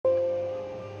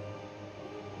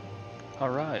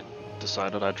Alright,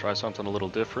 decided I'd try something a little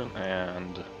different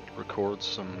and record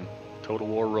some Total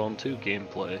War Rome 2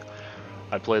 gameplay.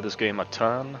 I play this game a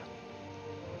ton,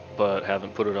 but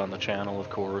haven't put it on the channel,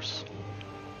 of course.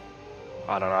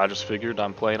 I don't know, I just figured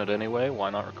I'm playing it anyway,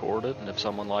 why not record it, and if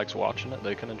someone likes watching it,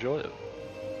 they can enjoy it.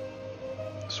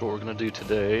 So what we're going to do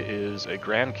today is a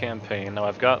grand campaign. Now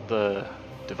I've got the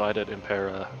Divided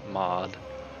Impera mod,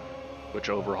 which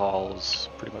overhauls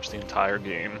pretty much the entire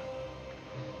game.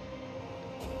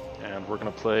 And we're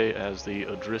going to play as the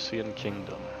Odryssian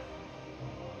Kingdom.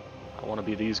 I want to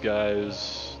be these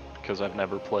guys because I've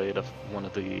never played one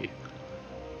of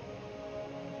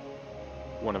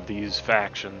these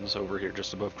factions over here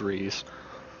just above Greece.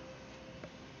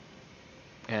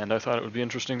 And I thought it would be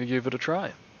interesting to give it a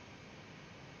try.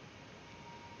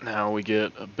 Now we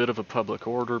get a bit of a public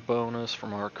order bonus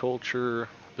from our culture.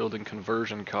 Building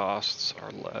conversion costs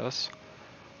are less.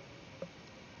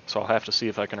 So I'll have to see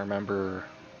if I can remember.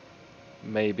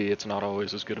 Maybe it's not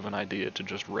always as good of an idea to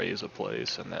just raise a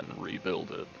place and then rebuild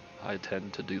it. I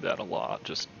tend to do that a lot,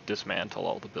 just dismantle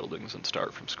all the buildings and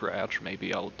start from scratch.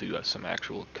 Maybe I'll do some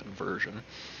actual conversion.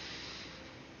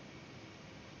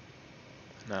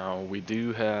 Now, we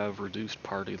do have reduced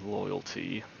party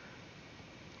loyalty,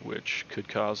 which could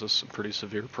cause us some pretty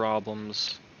severe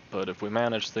problems, but if we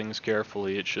manage things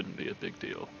carefully, it shouldn't be a big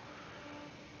deal.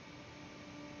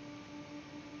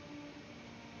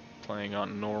 Playing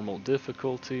on normal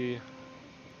difficulty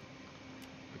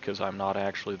because I'm not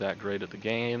actually that great at the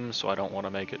game, so I don't want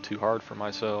to make it too hard for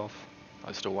myself.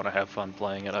 I still want to have fun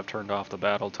playing it. I've turned off the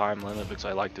battle time limit because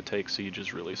I like to take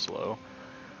sieges really slow.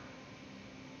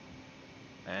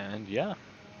 And yeah,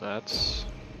 that's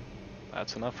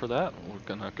enough for that. We're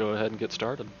gonna go ahead and get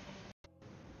started.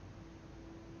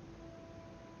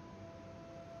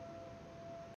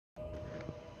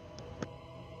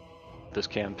 This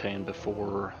campaign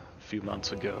before a few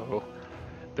months ago,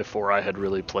 before I had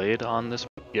really played on this,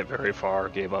 get very far,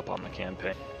 gave up on the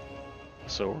campaign.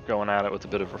 So we're going at it with a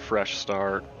bit of a fresh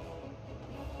start,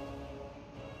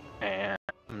 and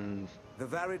the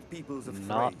varied peoples of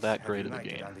not Thrace that great at the have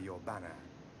united game. under your banner,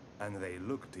 and they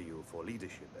look to you for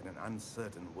leadership in an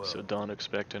uncertain world. So don't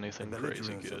expect anything the crazy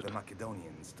belligerence of good. the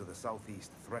Macedonians to the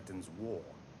southeast threatens war.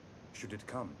 Should it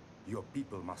come, your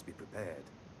people must be prepared.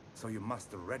 So you must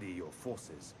ready your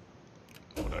forces.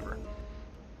 Whatever.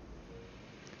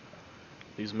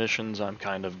 These missions I'm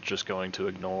kind of just going to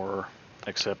ignore,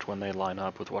 except when they line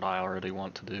up with what I already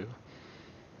want to do.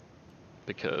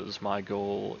 Because my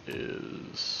goal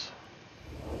is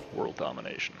world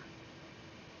domination.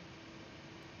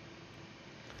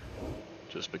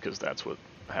 Just because that's what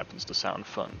happens to sound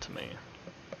fun to me.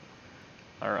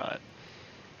 Alright.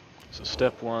 So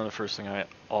step one, the first thing I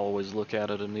always look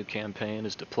at a new campaign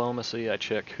is diplomacy. I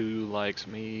check who likes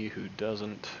me, who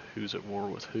doesn't, who's at war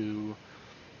with who.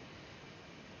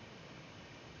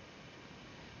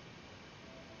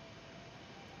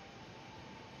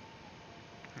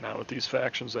 Now with these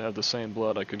factions that have the same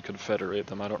blood, I can confederate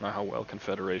them. I don't know how well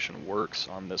confederation works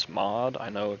on this mod. I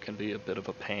know it can be a bit of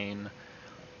a pain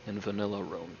in vanilla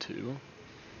Rome 2.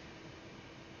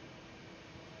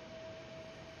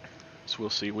 So we'll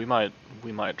see. We might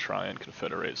try and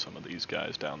confederate some of these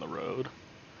guys down the road.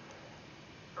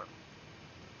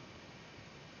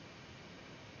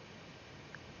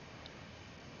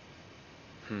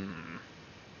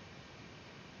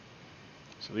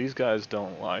 So these guys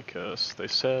don't like us. They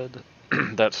said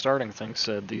that starting thing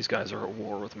said these guys are at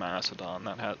war with Macedon.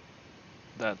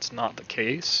 That's not the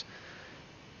case.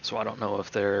 So I don't know if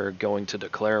they're going to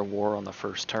declare war on the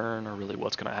first turn or really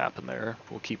what's going to happen there.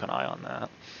 We'll keep an eye on that.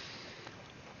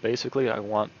 Basically, I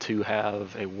want to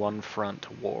have a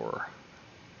one-front war.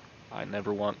 I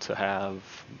never want to have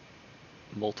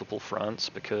multiple fronts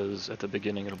because at the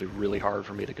beginning it'll be really hard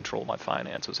for me to control my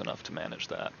finances enough to manage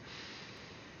that.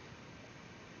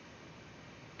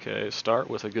 Okay, start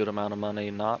with a good amount of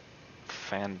money, not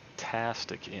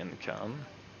fantastic income.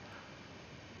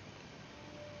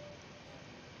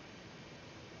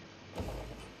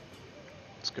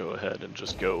 Let's go ahead and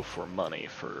just go for money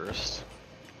first.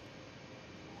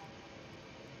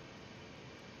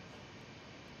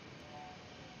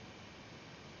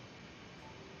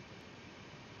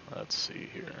 Let's see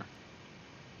here.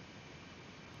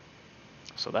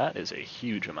 So that is a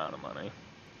huge amount of money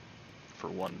for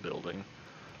one building.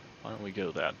 Why don't we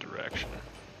go that direction?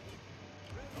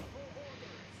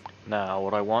 Now,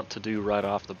 what I want to do right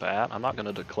off the bat, I'm not going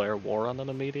to declare war on them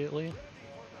immediately,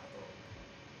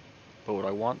 but what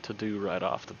I want to do right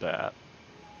off the bat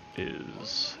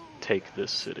is take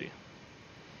this city.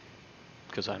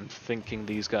 Because I'm thinking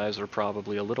these guys are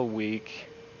probably a little weak.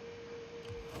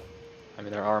 I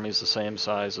mean, their army's the same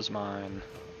size as mine.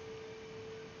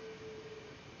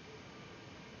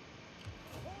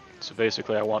 So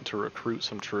basically I want to recruit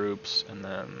some troops and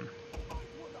then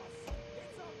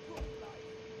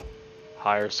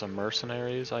hire some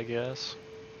mercenaries, I guess,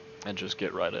 and just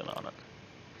get right in on it.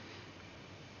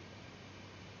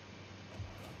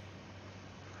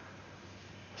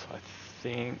 So I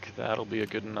think that'll be a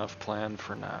good enough plan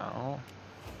for now.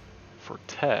 For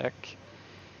tech,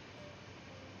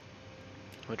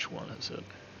 which one is it?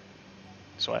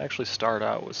 So I actually start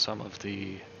out with some of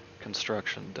the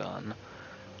construction done.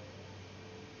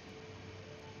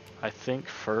 I think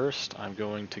first I'm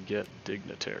going to get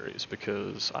dignitaries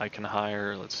because I can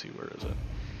hire, let's see, where is it?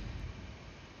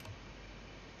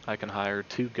 I can hire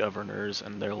 2 governors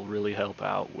and they'll really help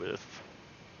out with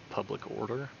public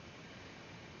order.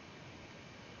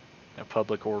 Now,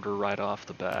 public order right off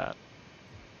the bat,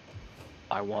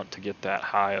 I want to get that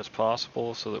high as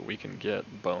possible so that we can get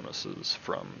bonuses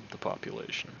from the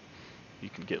population. You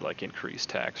can get like increased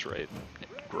tax rate and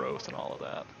growth and all of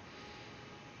that.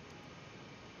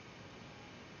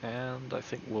 And I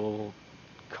think we'll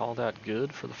call that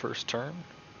good for the first turn.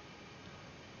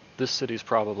 This city's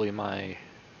probably my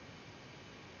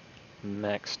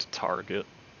next target.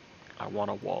 I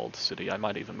want a walled city. I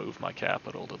might even move my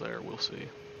capital to there, we'll see.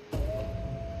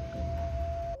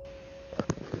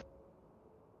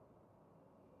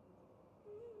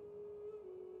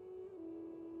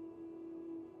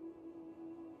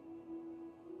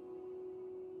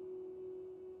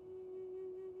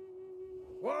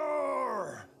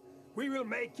 War! We will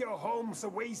make your homes a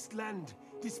wasteland,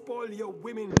 despoil your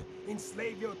women,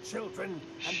 enslave your children,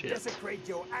 and desecrate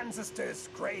your ancestors'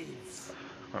 graves.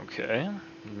 Okay,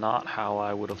 not how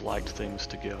I would have liked things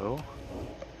to go.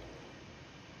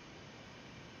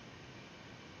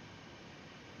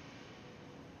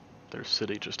 Their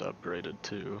city just upgraded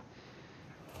too.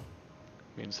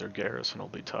 Means their garrison will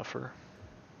be tougher.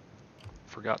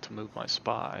 Forgot to move my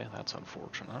spy, that's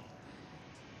unfortunate.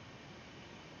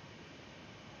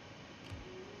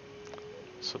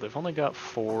 So they've only got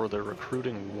 4, they're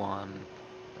recruiting 1.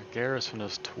 Their garrison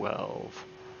is 12.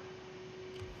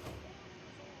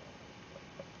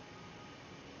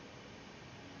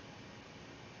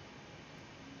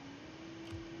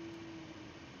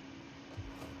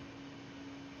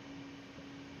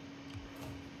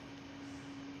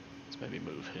 Let's maybe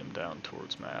move him down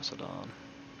towards Macedon.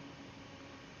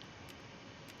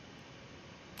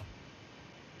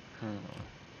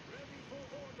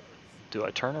 Do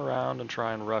I turn around and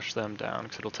try and rush them down?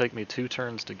 Because it'll take me 2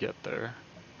 turns to get there.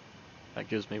 That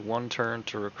gives me 1 turn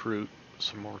to recruit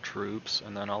some more troops,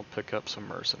 and then I'll pick up some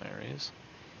mercenaries.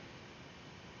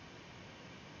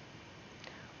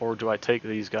 Or do I take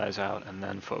these guys out and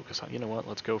then focus on, you know what,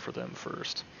 let's go for them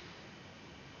first.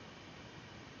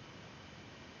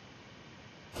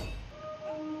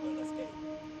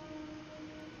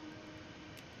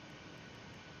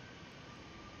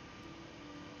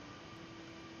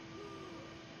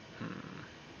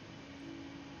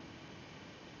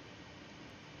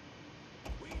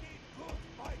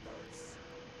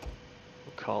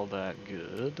 Call that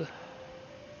good.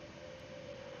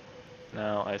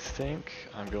 Now I think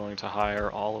I'm going to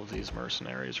hire all of these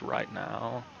mercenaries right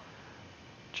now,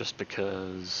 just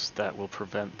because that will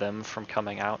prevent them from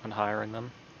coming out and hiring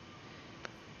them.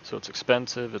 So it's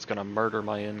expensive, it's going to murder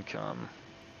my income,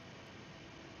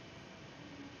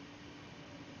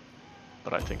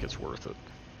 but I think it's worth it.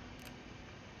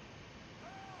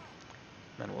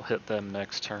 Then we'll hit them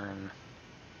next turn.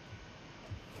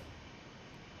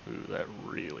 Ooh, that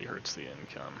really hurts the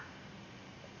income.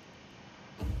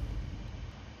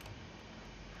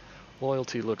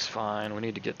 Loyalty looks fine. We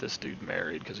need to get this dude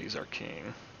married because he's our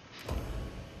king.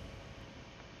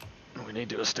 We need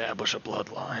to establish a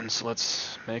bloodline, so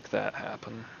let's make that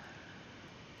happen.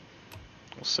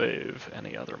 We'll save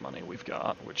any other money we've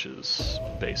got, which is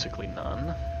basically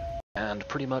none. And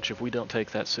pretty much if we don't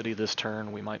take that city this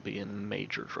turn, we might be in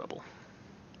major trouble.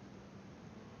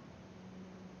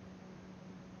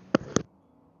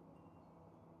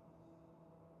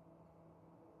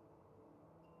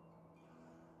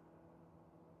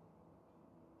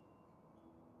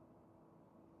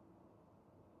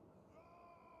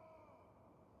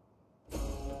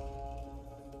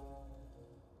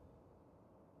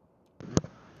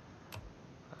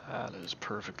 That is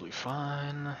perfectly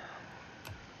fine.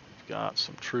 We've got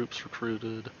some troops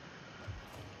recruited.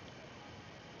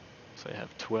 So they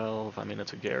have 12. I mean,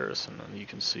 it's a garrison, and you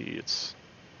can see it's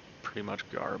pretty much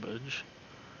garbage.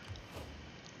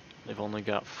 They've only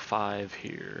got 5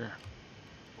 here.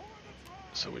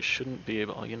 So we shouldn't be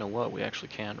able... Oh, you know what? We actually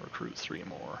can recruit 3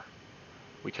 more.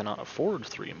 We cannot afford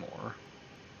 3 more.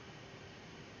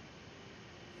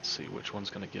 Let's see which one's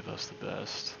going to give us the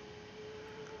best.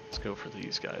 Let's go for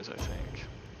these guys, I think.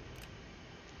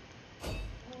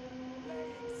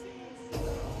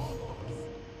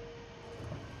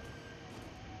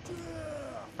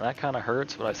 And that kind of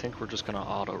hurts, but I think we're just going to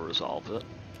auto-resolve it.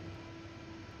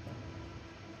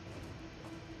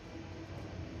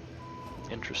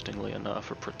 Interestingly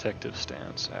enough, a protective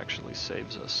stance actually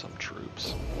saves us some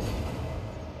troops.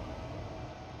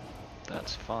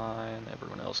 That's fine.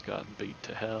 Everyone else got beat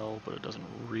to hell, but it doesn't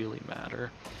really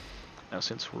matter. Now,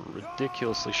 since we're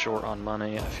ridiculously short on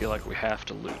money, I feel like we have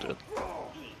to loot it.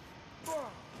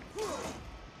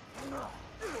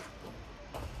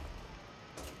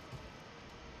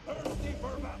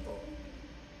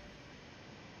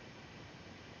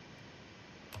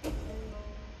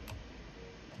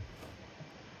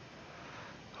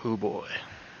 Oh boy.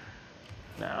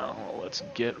 Now, let's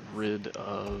get rid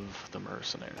of the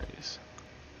mercenaries.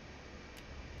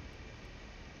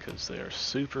 Because they are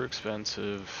super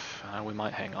expensive. We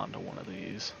might hang on to one of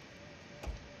these.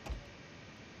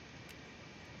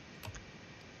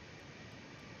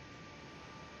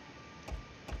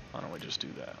 Why don't we just do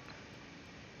that?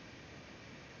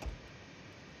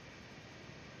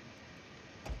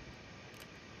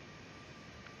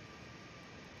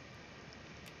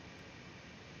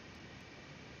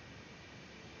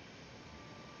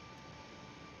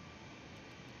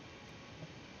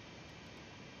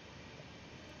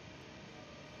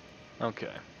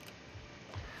 Okay.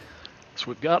 So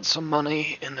we've got some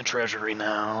money in the treasury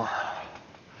now.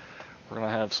 We're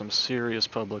gonna have some serious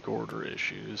public order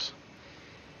issues.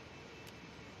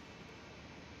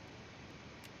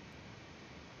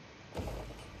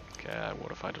 Okay,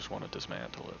 what if I just want to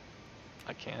dismantle it?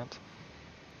 I can't?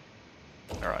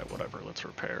 Alright, whatever, let's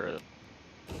repair it.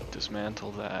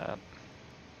 Dismantle that.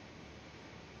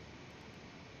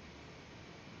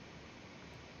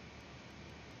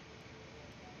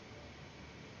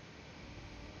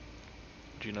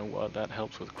 Do you know what? That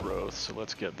helps with growth, so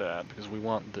let's get that, because we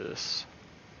want this.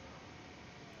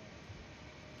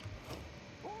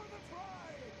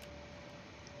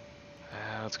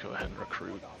 Let's go ahead and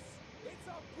recruit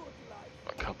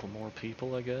a couple more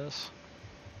people, I guess.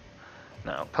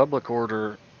 Now, public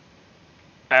order,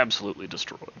 absolutely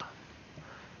destroyed.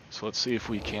 So let's see if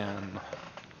we can...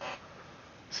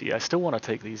 See, I still want to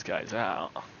take these guys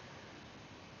out.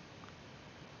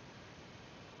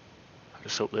 I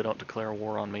just hope they don't declare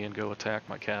war on me and go attack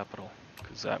my capital,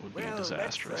 because that would be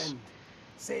disastrous.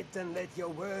 Sit and let your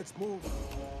words move.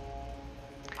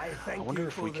 I wonder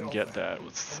if we can get that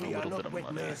with a little bit of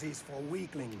money. For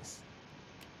weaklings.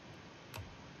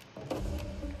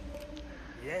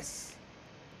 Yes.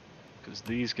 Because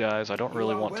these guys, I don't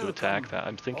really want to attack that.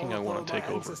 I'm thinking I want to take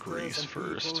over Greece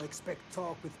first. Expect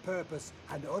talk with purpose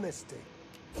and honesty.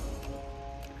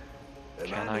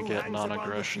 Can I get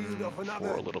non-aggression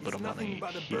for a little bit of money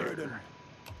here?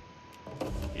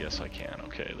 Yes, I can.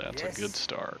 Okay, that's a good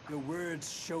start. Your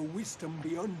words show wisdom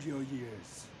beyond your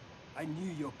years. I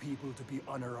knew your people to be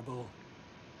honorable.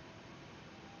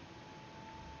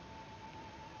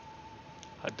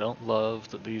 I don't love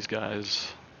that these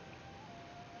guys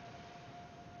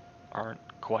aren't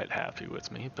quite happy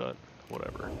with me, but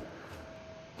whatever.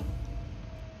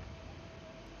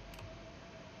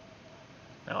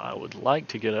 Now I would like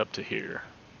to get up to here.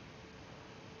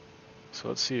 So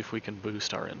let's see if we can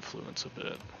boost our influence a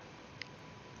bit.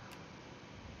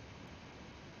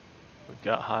 We've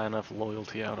got high enough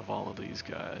loyalty out of all of these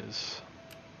guys.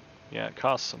 Yeah, it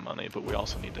costs some money, but we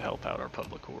also need to help out our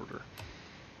public order.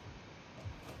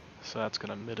 So that's going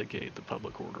to mitigate the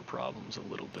public order problems a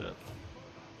little bit.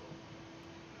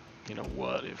 You know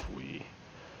what, if we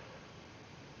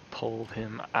pull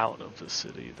him out of the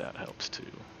city, that helps too.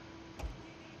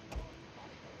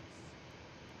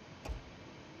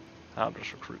 I'll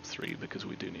just recruit 3 because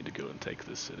we do need to go and take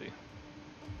this city.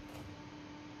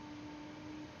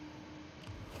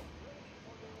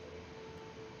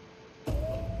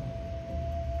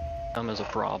 Is a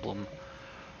problem.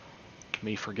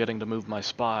 Me forgetting to move my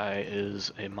spy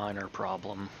is a minor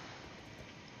problem.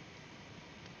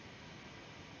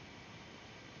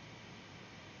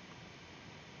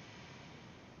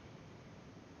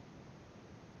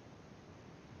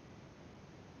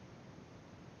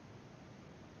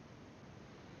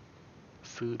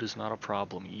 Food is not a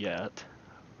problem yet,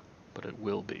 but it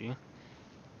will be.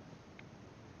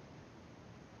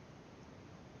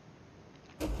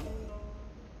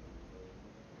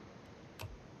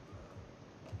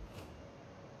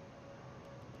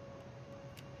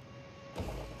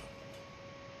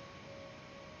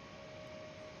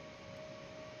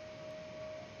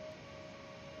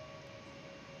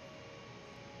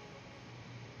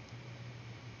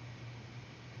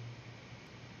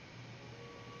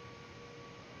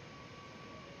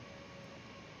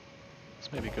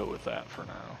 maybe go with that for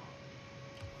now.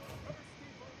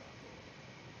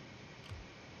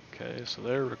 Okay, so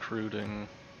they're recruiting.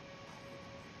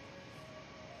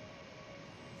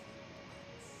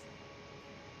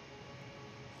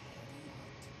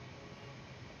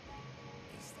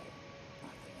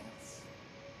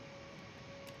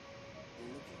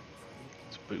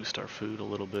 Let's boost our food a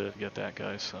little bit, get that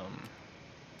guy some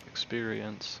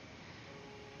experience.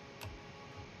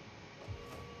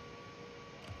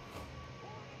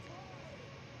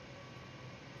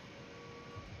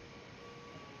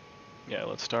 Yeah,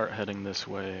 let's start heading this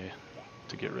way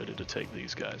to get ready to take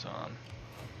these guys on.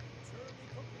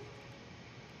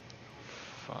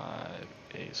 5,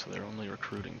 8, so they're only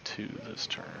recruiting 2 this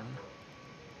turn.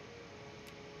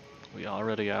 We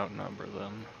already outnumber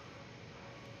them.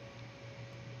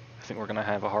 I think we're going to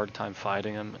have a hard time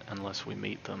fighting them unless we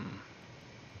meet them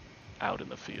out in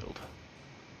the field.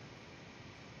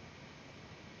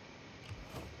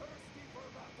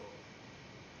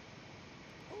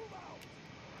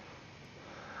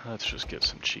 Let's just get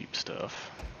some cheap stuff.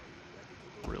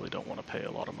 Really don't want to pay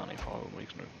a lot of money for it. We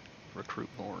can recruit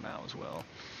more now as well.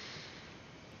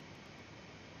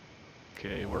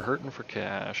 Okay, we're hurting for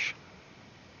cash.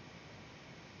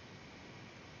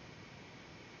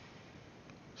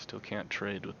 Still can't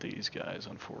trade with these guys,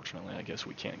 unfortunately. I guess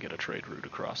we can't get a trade route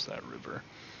across that river.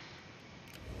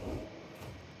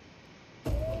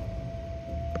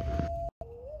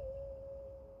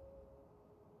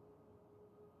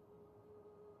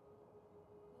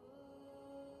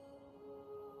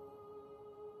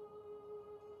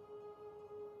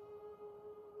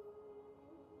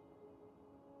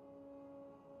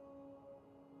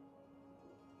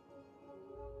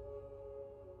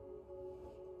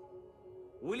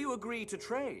 Will you agree to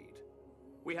trade?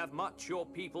 We have much your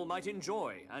people might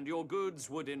enjoy, and your goods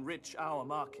would enrich our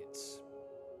markets.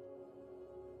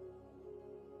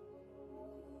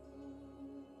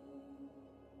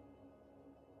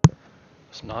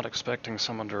 Was not expecting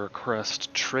someone to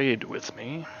request trade with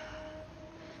me,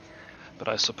 but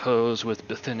I suppose with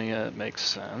Bithynia it makes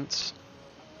sense.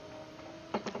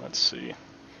 Let's see.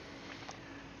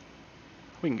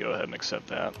 We can go ahead and accept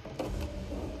that.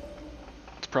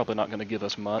 It's probably not going to give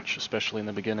us much, especially in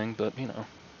the beginning, but you know,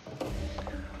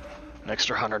 an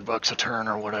extra $100 a turn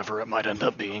or whatever it might end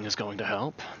up being is going to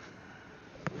help.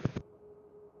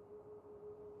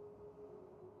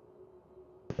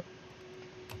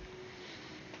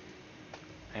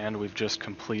 And we've just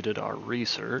completed our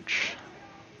research,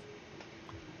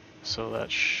 so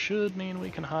that should mean we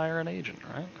can hire an agent,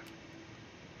 right?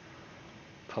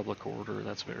 Public order,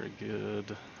 that's very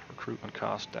good. Recruitment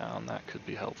cost down, that could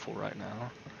be helpful right now.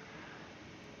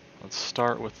 Let's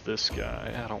start with this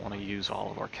guy. I don't want to use all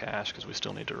of our cash because we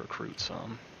still need to recruit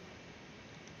some.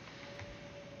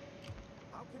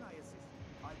 How can I assist?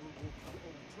 I will walk the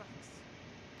old tracks.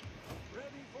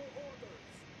 Ready for orders.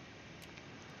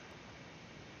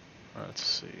 Let's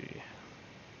see.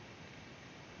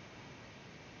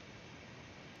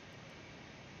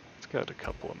 It's got a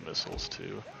couple of missiles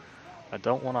too. I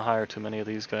don't want to hire too many of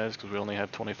these guys because we only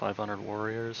have 2,500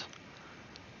 warriors.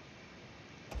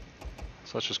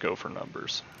 So let's just go for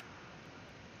numbers.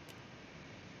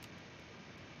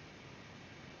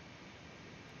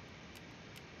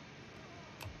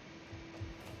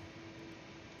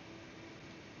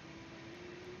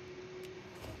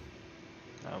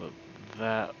 Now that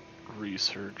that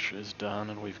research is done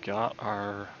and we've got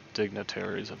our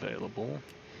dignitaries available,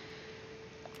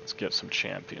 let's get some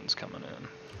champions coming in.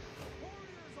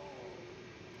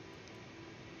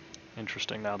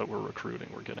 Interesting, now that we're recruiting,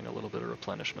 we're getting a little bit of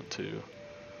replenishment too.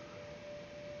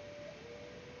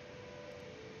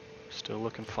 Still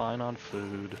looking fine on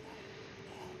food.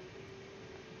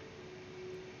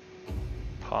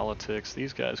 Politics,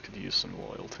 these guys could use some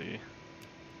loyalty.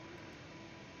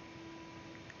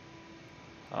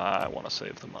 I want to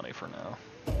save the money for now.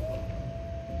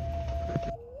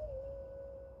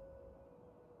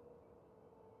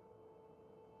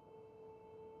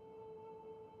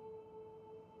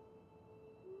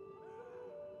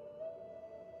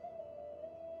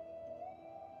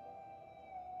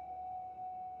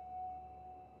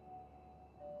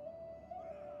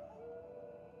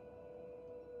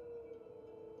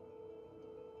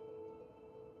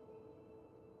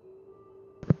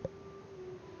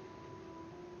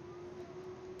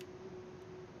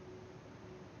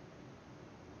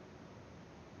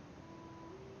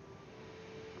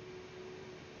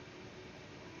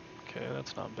 Okay,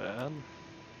 that's not bad.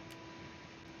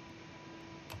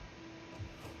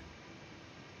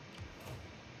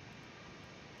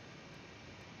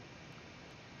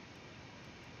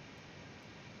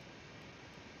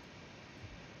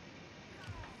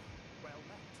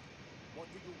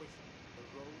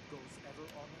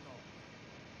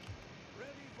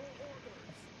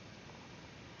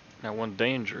 Now, one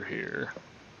danger here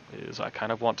is I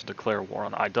kind of want to declare war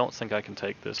on. I don't think I can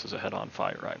take this as a head-on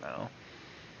fight right now.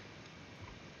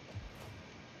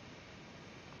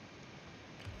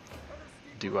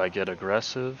 Do I get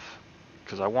aggressive?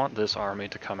 Because I want this army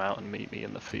to come out and meet me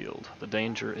in the field. The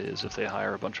danger is if they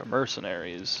hire a bunch of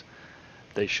mercenaries,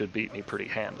 they should beat me pretty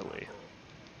handily.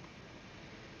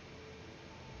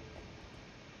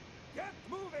 Get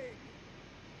moving!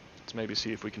 Let's maybe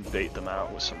see if we can bait them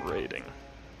out with some raiding.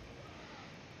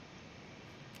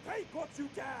 Take what you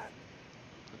can!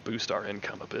 Boost our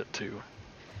income a bit too.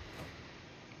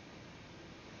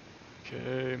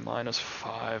 Okay,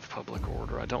 -5 public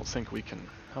order. I don't think we can...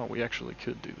 Oh, we actually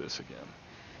could do this again.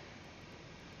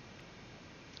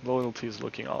 Loyalty is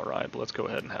looking alright, but let's go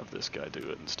ahead and have this guy do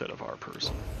it instead of our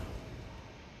person.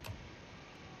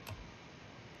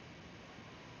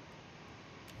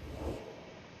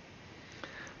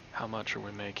 How much are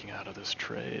we making out of this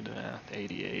trade?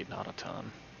 88, not a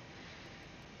ton.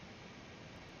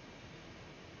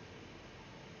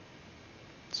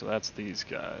 So that's these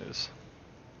guys.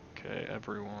 Okay,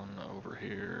 everyone over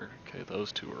here. Okay,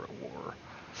 those two are at war.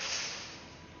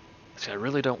 See, I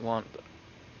really don't want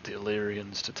the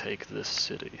Illyrians to take this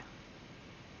city.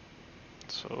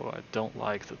 So I don't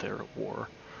like that they're at war.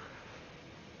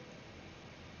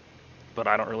 But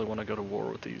I don't really want to go to war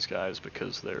with these guys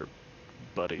because they're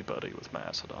buddy-buddy with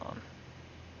Macedon.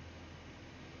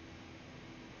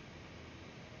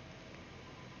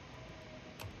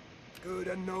 Good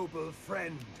and noble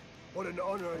friend. What an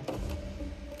honor.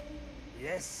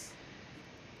 Yes.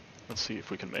 Let's see if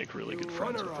we can make really good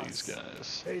friends with these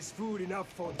guys. There's food enough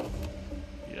for...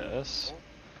 Yes.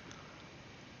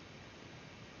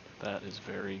 That is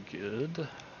very good.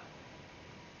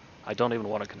 I don't even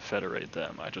want to confederate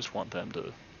them. I just want them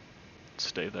to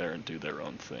stay there and do their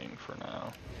own thing for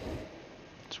now.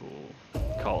 So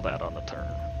we'll call that on the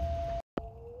turn.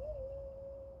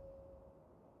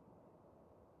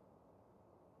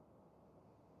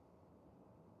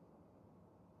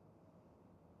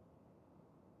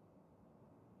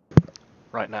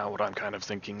 Right now, what I'm kind of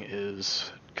thinking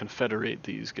is confederate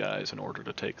these guys in order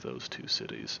to take those two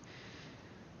cities.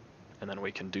 And then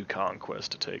we can do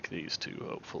conquest to take these two,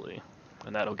 hopefully.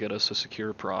 And that'll get us a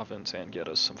secure province and get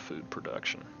us some food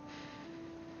production.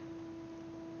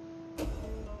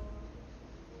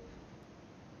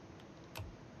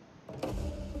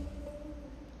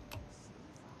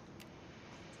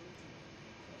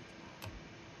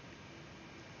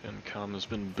 Income has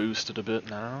been boosted a bit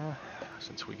now,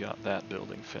 since we got that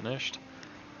building finished.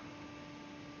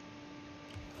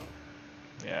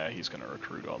 Yeah, he's gonna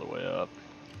recruit all the way up.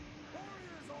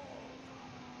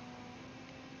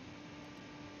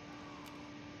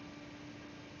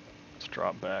 Let's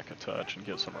drop back a touch and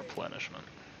get some replenishment.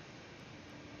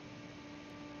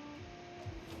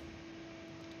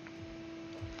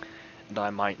 And I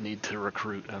might need to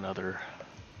recruit another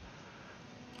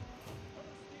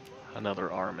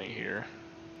army here.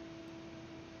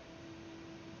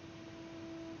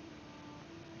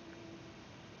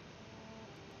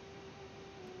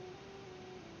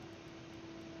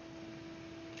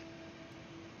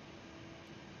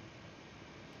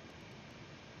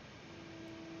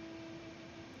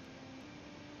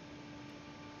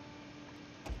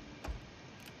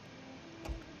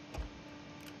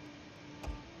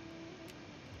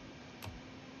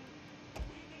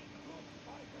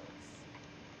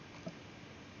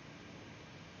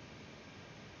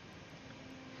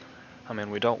 I mean,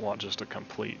 we don't want just a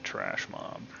complete trash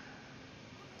mob.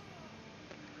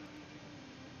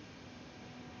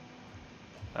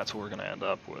 That's what we're gonna end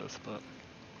up with, but...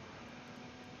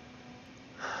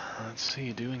 Let's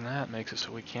see, doing that makes it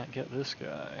so we can't get this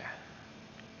guy.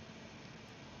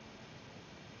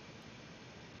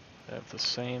 They have the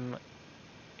same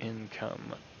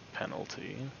income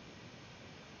penalty.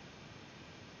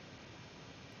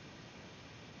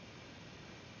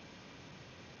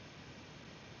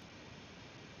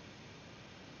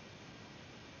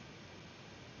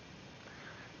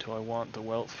 Do I want the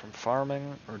wealth from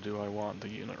farming, or do I want the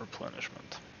unit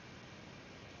replenishment?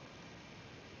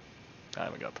 I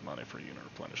haven't got the money for unit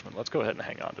replenishment. Let's go ahead and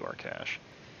hang on to our cash.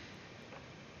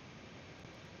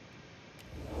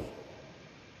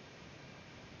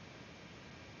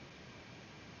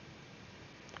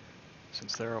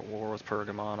 Since they're at war with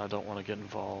Pergamon, I don't want to get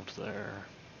involved there.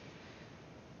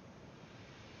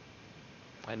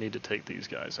 I need to take these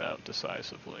guys out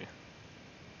decisively.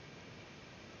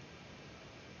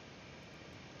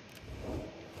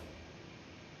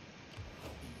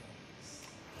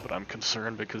 But I'm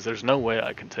concerned because there's no way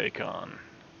I can take on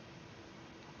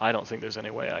I don't think there's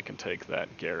any way I can take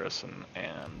that garrison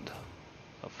and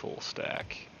a full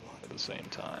stack at the same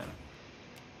time.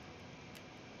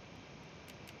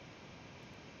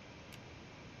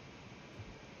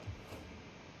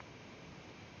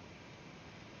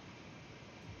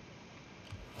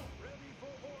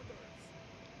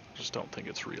 I just don't think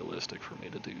it's realistic for me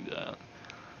to do that.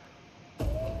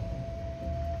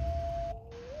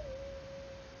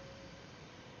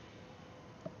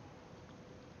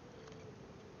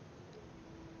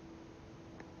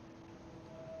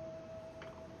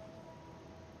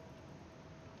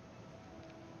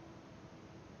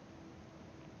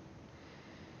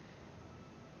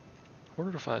 I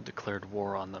wondered if I had declared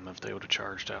war on them if they would have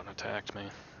charged out and attacked me.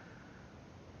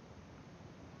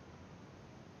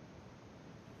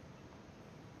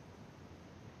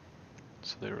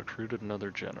 So they recruited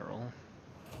another general.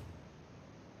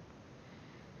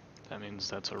 That means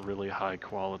that's a really high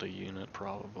quality unit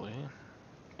probably.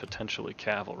 Potentially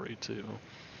cavalry too.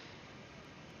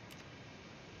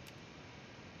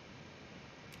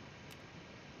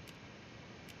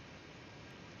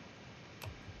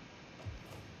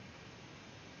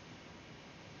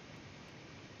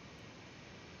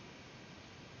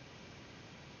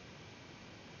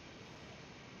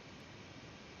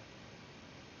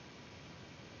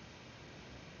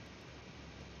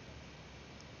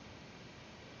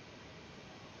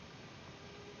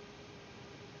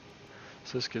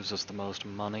 So this gives us the most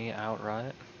money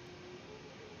outright.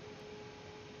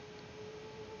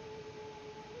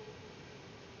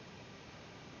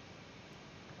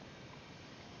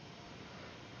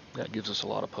 That gives us a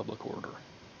lot of public order.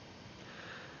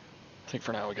 I think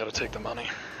for now we gotta take the money.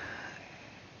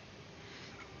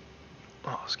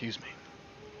 Oh, excuse me.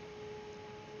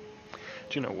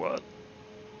 Do you know what?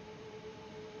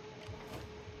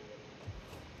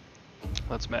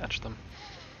 Let's match them.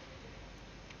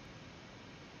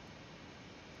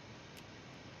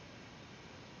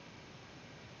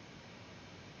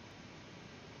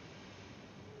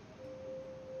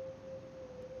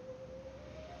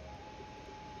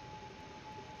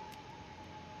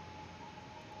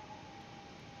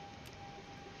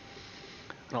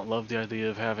 I don't love the idea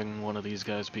of having one of these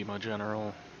guys be my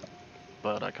general,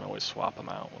 but I can always swap them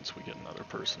out once we get another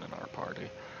person in our party.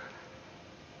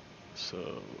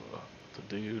 So, the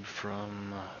dude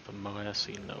from the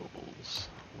Moesi nobles,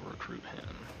 we'll recruit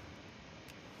him.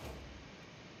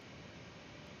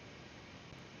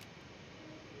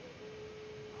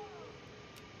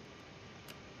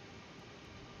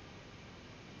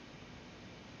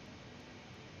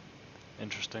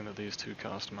 Interesting that these two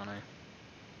cost money.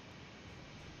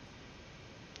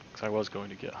 I was going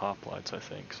to get hoplites, I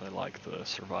think, because I like the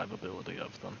survivability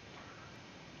of them.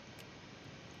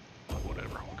 But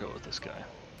whatever, we'll go with this guy.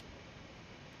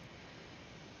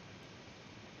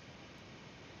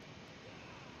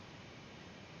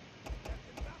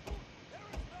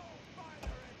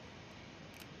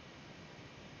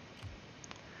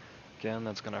 Again,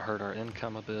 that's going to hurt our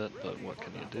income a bit, but what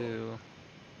can you do?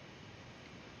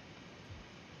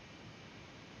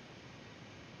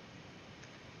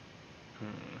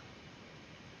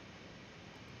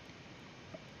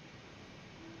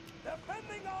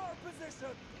 Defending our position.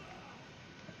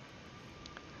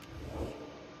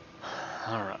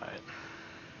 Alright.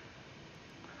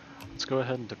 Let's go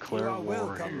ahead and declare war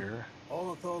welcome, here.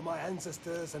 Although my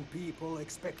ancestors and people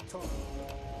expect to.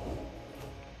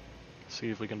 See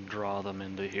if we can draw them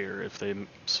into here. If they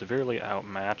severely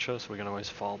outmatch us, we can always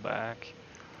fall back.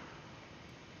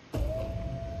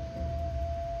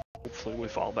 Hopefully we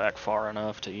fall back far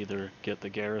enough to either get the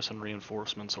garrison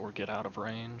reinforcements or get out of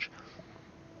range.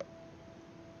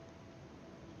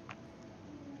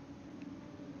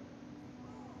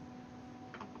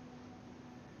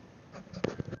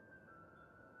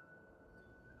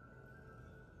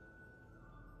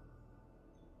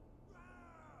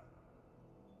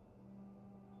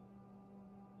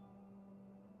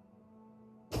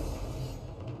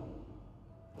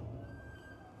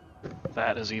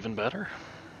 That is even better.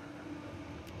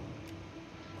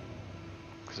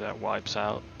 Because that wipes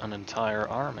out an entire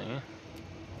army.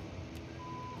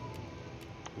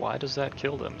 Why does that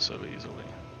kill them so easily?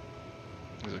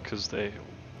 Is it because they...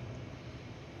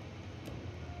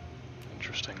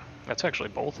 Interesting. That's actually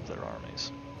both of their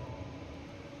armies.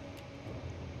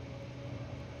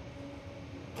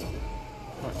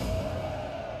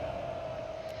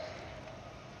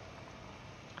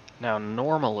 Now,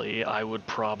 normally, I would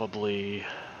probably...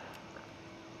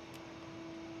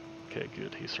 Okay,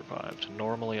 good, he survived.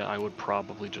 Normally, I would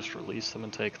probably just release them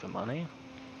and take the money.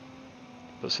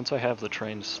 But since I have the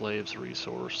trained slaves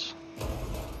resource,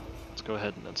 let's go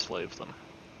ahead and enslave them.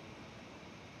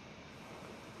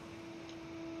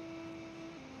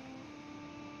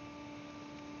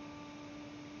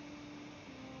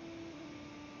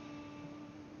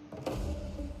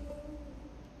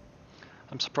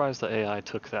 I'm surprised the AI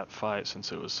took that fight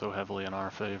since it was so heavily in our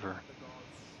favor. The gods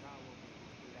shower me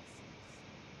with blessings.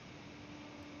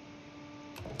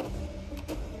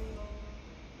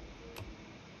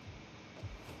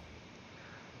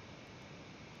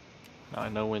 Now, I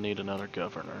know we need another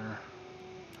governor.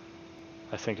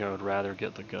 I think I would rather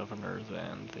get the governor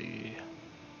than the...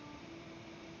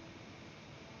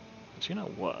 But you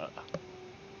know what?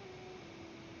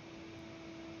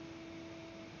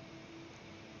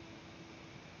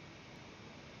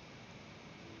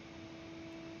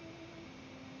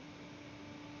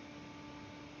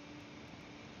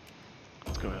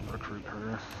 Let's go ahead and recruit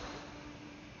her.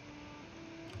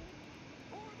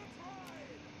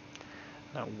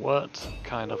 Now, what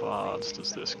kind of odds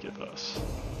does this give us?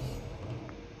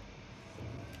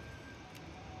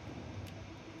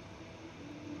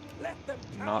 Let them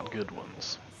Not cower. good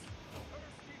ones.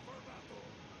 Thirsty for battle.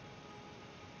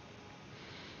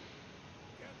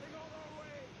 Getting on our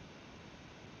way.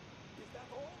 Is that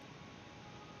all?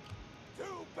 To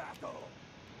battle.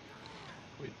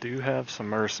 We do have some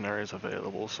mercenaries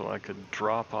available, so I could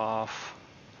drop off.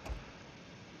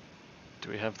 Do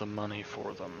we have the money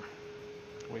for them?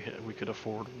 We could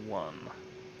afford one.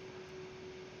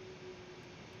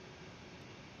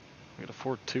 We could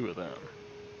afford two of them.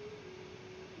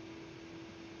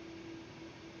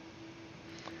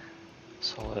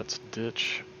 So let's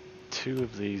ditch two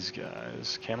of these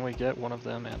guys. Can we get one of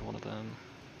them and one of them?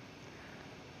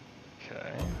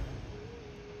 Okay.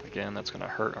 Again, that's going to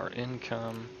hurt our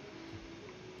income.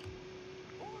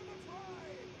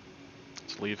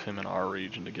 Let's leave him in our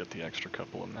region to get the extra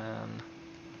couple of men.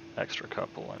 Extra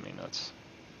couple, I mean that's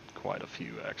quite a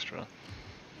few extra.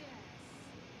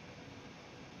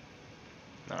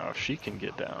 Now if she can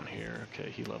get down here, okay,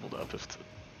 he leveled up. If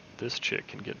this chick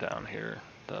can get down here,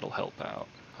 that'll help out.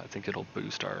 I think it'll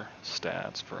boost our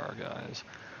stats for our guys.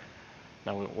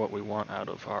 Now what we want out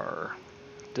of our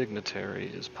dignitary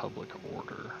is public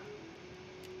order.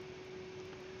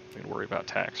 We can worry about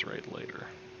tax rate later.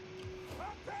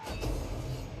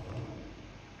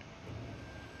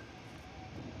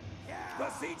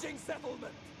 Besieging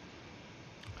settlement.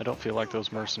 I don't feel like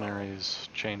those mercenaries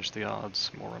change the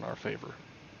odds more in our favor.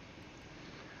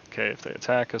 Okay, if they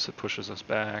attack us, it pushes us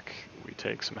back. We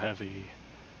take some heavy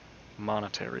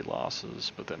monetary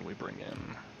losses, but then we bring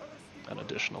in an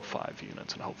additional 5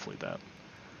 units, and hopefully that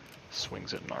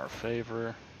swings it in our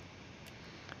favor.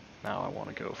 Now I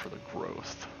want to go for the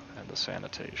growth and the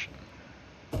sanitation.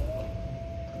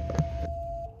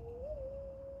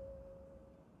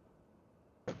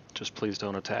 Just please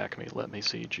don't attack me, let me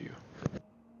siege you.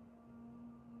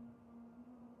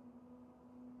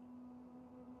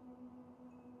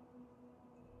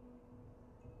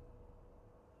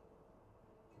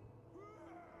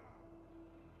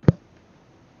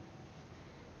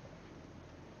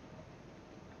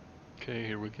 Okay,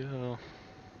 here we go.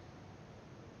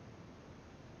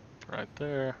 Right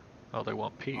there. Oh, they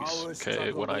want peace.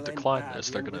 Okay, when I decline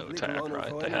this, they're going to attack,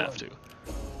 right? They have to.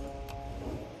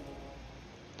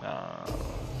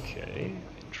 Okay,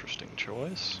 interesting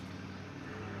choice.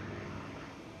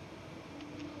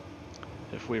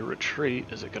 If we retreat,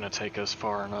 is it going to take us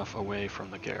far enough away from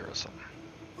the garrison?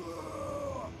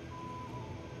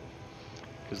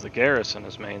 Because the garrison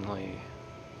is mainly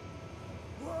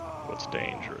what's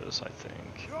dangerous, I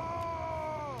think.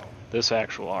 This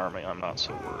actual army I'm not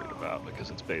so worried about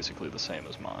because it's basically the same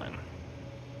as mine.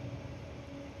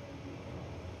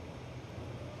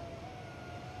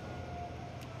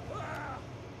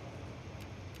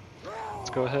 Let's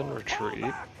go ahead and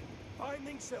retreat.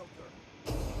 Finding shelter.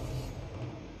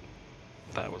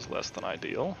 That was less than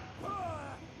ideal.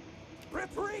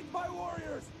 Retreat, my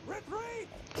warriors! Retreat!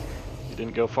 You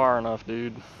didn't go far enough,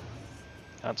 dude.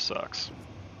 That sucks.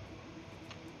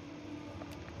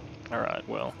 Alright,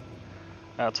 well,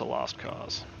 that's a lost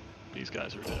cause. These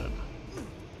guys are dead.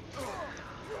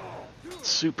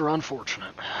 Super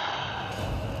unfortunate.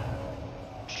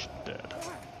 Dead.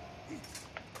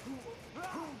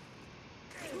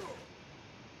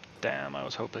 Damn, I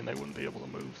was hoping they wouldn't be able to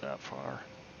move that far.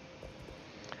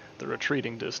 The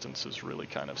retreating distance is really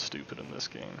kind of stupid in this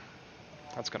game.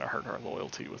 That's going to hurt our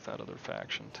loyalty with that other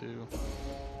faction too.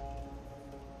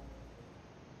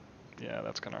 Yeah,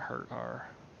 that's going to hurt our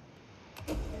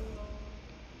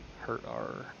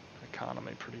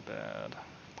economy pretty bad.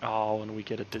 Oh, and we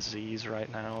get a disease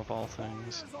right now of all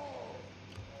things.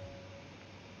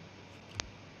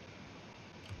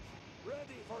 Ready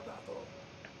for battle.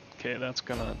 Okay, that's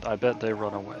gonna... I bet they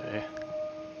run away.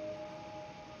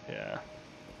 Yeah.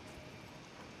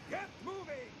 Get moving.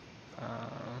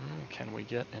 Can we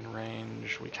get in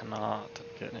range? We cannot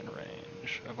get in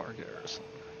range of our garrison.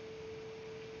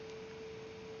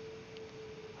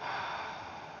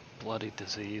 bloody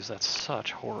disease. That's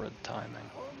such horrid timing.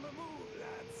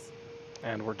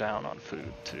 And we're down on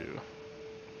food, too.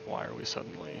 Why are we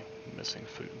suddenly missing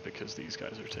food? Because these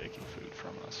guys are taking food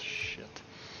from us. Shit.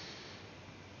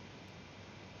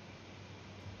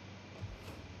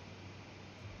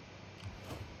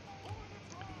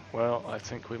 Well, I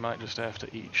think we might just have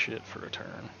to eat shit for a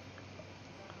turn.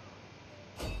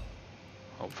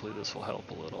 Hopefully this will help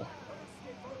a little.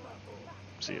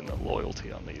 Seeing the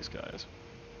loyalty on these guys.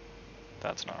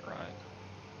 That's not right.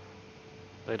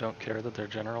 They don't care that their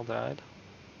general died?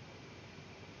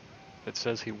 It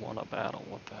says he won a battle,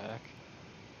 what the heck?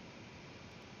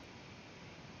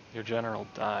 Your general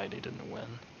died, he didn't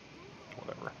win.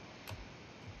 Whatever.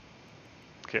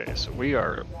 Okay, so we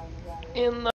are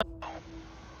in the...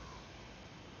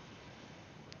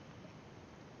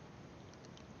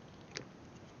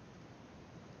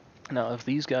 Now, if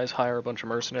these guys hire a bunch of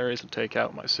mercenaries and take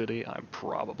out my city, I'm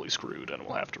probably screwed and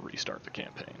we'll have to restart the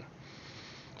campaign.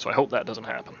 So I hope that doesn't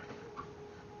happen.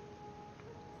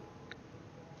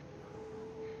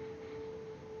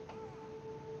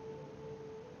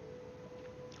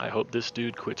 I hope this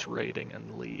dude quits raiding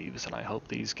and leaves, and I hope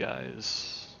these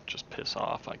guys just piss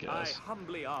off, I guess. I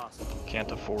humbly ask.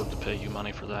 Can't afford to pay you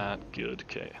money for that. Good,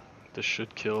 okay. This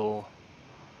should kill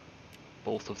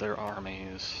both of their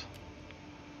armies.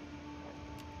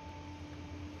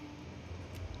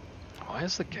 Why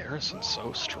is the garrison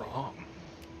so strong?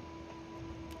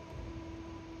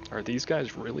 Are these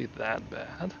guys really that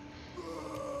bad?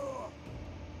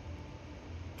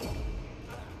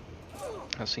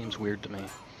 That seems weird to me.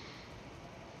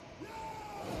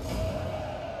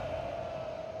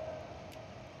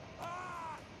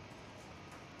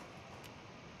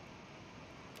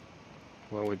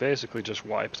 Well, we basically just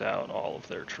wiped out all of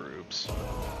their troops.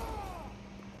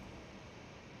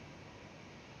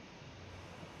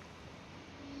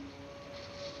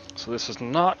 So this has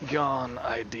not gone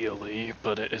ideally,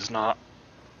 but it is not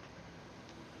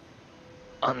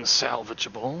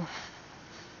unsalvageable.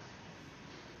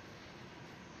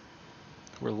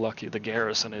 We're lucky the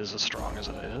garrison is as strong as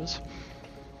it is.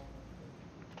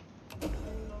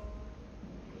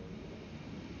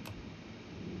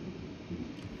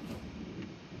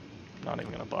 Not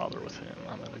even gonna bother with him.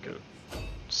 I'm gonna go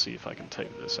see if I can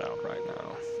take this out right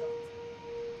now.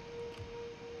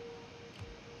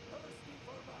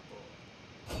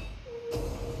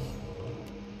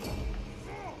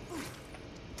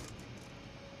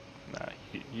 Nah,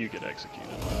 you get executed.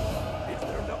 Is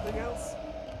there nothing else?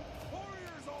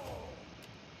 Warriors all!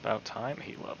 About time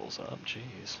he levels up,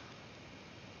 jeez.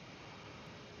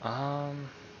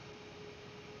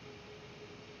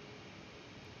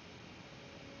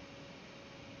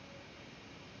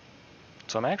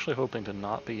 So I'm actually hoping to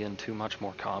not be in too much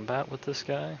more combat with this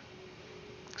guy.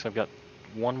 Because I've got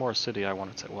one more city I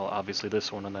want to take. Well, obviously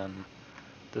this one and then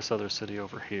this other city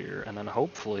over here. And then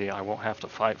hopefully I won't have to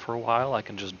fight for a while. I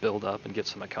can just build up and get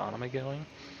some economy going.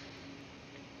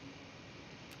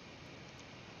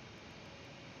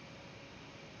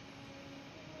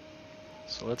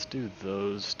 So let's do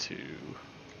those two.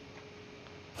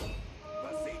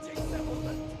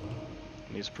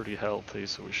 And he's pretty healthy,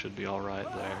 so we should be alright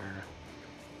there.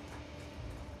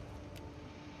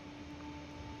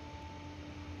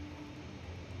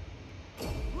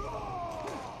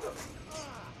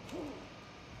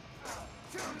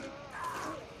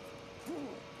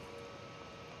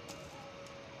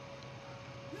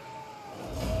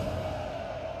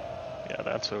 Yeah,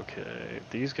 that's okay.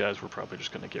 These guys we're probably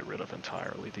just going to get rid of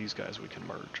entirely. These guys we can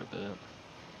merge a bit.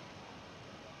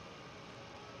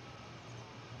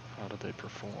 How did they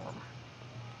perform?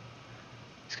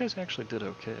 These guys actually did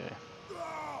okay.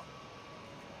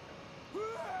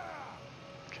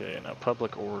 Okay, now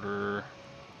public order,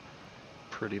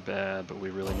 pretty bad, but we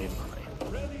really need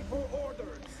money. Ready for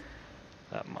orders.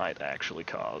 That might actually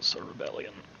cause a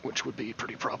rebellion, which would be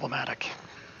pretty problematic.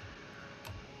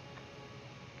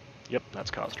 Yep,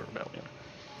 that's caused a rebellion.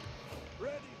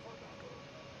 Ready for battle.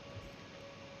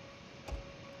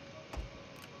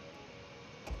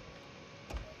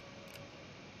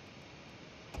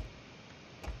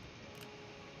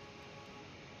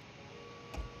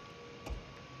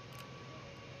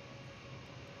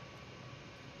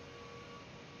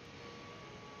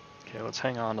 Okay, let's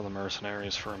hang on to the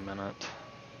mercenaries for a minute.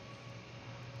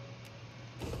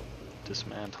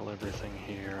 Dismantle everything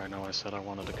here. I know I said I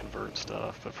wanted to convert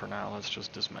stuff, but for now let's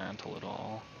just dismantle it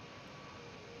all.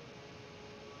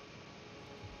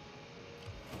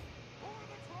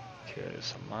 Okay,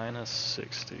 so minus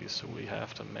 60, so we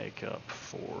have to make up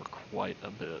for quite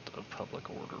a bit of public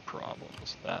order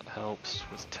problems. That helps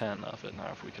with 10 of it. Now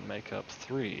if we can make up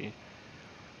 3,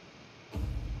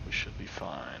 we should be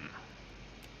fine.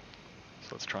 So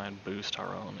let's try and boost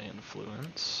our own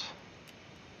influence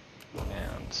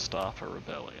and stop a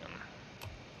rebellion.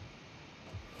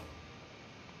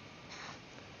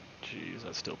 Jeez,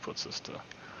 that still puts us to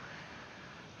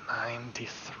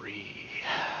 93.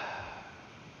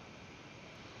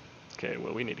 Okay,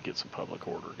 well, we need to get some public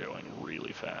order going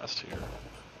really fast here.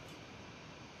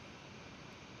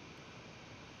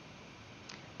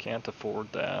 Can't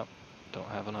afford that. Don't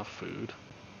have enough food.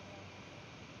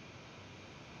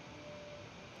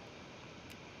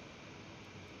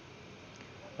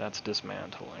 That's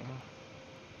dismantling.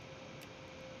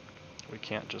 We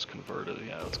can't just convert it.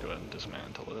 Yeah, let's go ahead and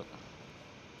dismantle it.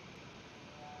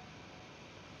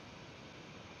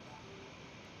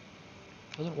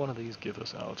 Doesn't one of these give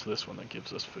us... Oh, it's this one that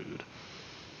gives us food.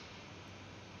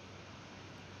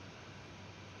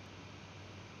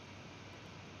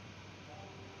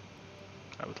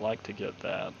 I would like to get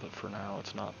that, but for now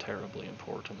it's not terribly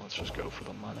important. Let's just go for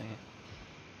the money.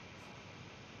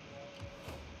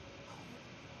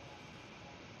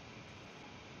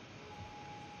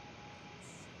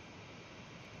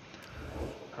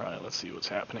 Alright, let's see what's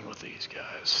happening with these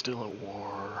guys. Still at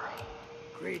war.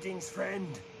 Greetings,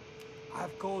 friend.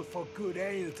 I've called for good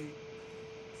ale to...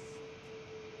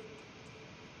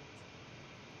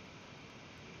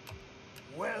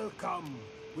 Welcome.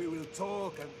 We will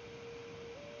talk and...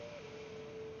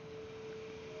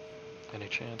 Any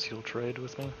chance you'll trade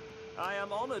with me? I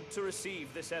am honored to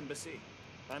receive this embassy,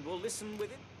 and will listen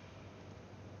with it.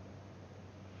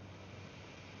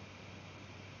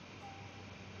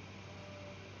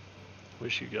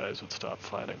 Wish you guys would stop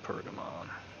fighting Pergamon.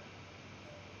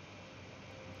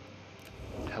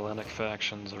 Hellenic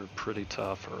factions are pretty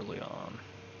tough early on.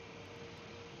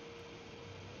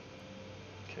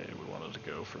 Okay, we wanted to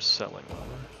go for selling them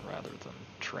rather than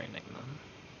training them.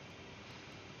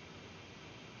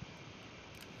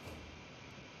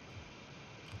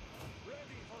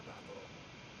 Ready for battle.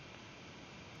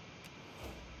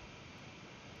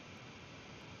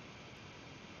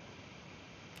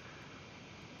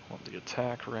 Want the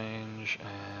attack range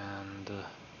and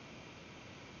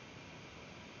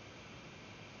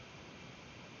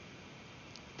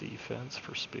defense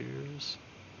for spears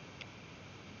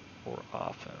or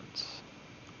offense.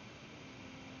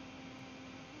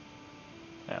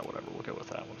 Yeah, whatever, we'll go with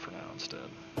that one for now instead.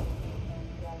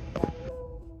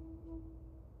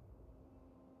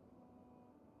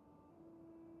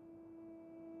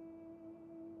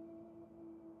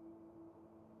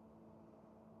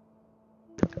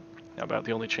 Now, about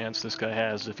the only chance this guy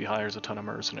has is if he hires a ton of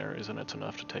mercenaries and it's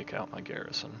enough to take out my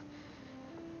garrison.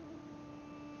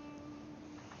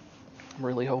 I'm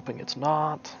really hoping it's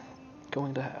not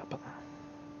going to happen.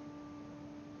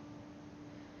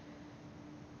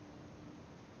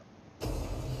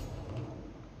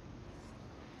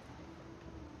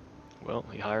 Well,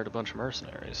 he hired a bunch of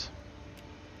mercenaries,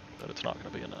 but it's not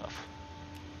going to be enough.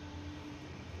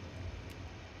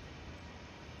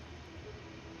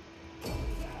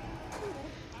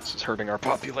 This is hurting our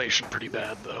population pretty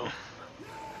bad, though.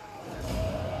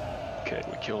 Okay,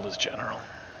 we killed his general.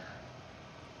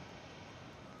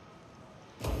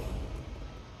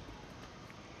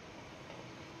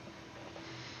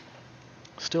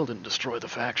 Still didn't destroy the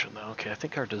faction, though. Okay, I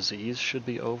think our disease should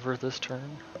be over this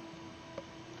turn.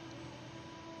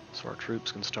 So our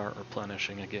troops can start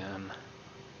replenishing again.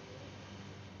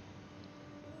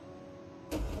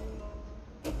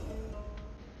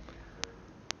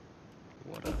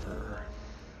 Whatever.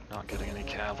 Not getting any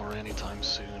cavalry anytime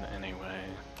soon anyway.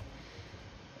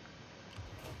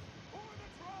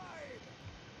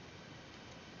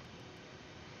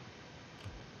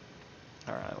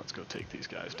 Alright, let's go take these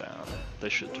guys down. They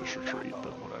should just retreat,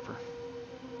 but whatever.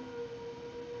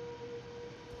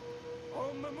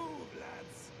 On the move,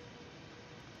 lads.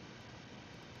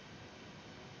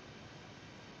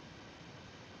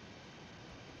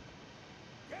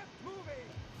 Get moving.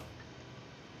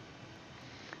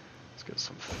 Let's get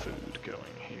some food going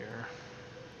here.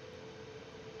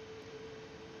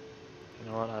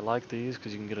 You know what, I like these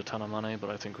because you can get a ton of money, but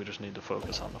I think we just need to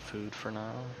focus on the food for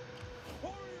now.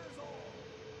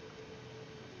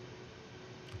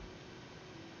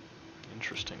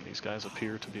 Interesting, these guys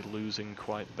appear to be losing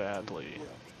quite badly.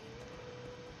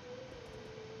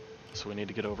 So we need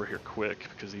to get over here quick,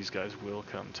 because these guys will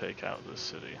come take out this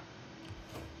city.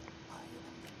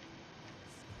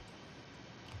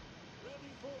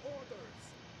 Ready for orders.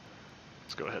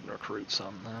 Let's go ahead and recruit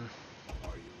some then.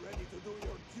 Are you ready to do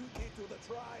your duty to the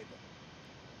tribe?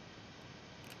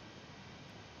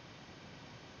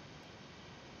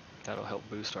 That'll help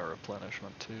boost our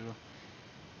replenishment too.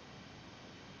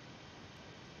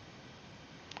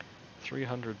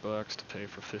 $300 to pay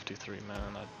for 53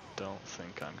 men. I don't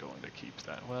think I'm going to keep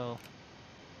that. Well,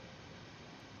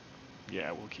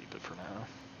 yeah, we'll keep it for now.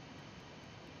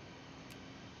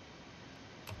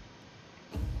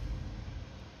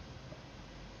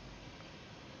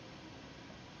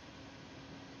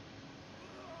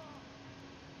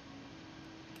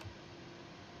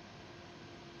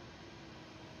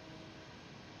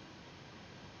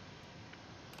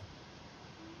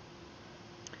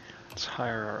 Let's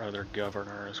hire our other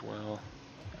governor as well.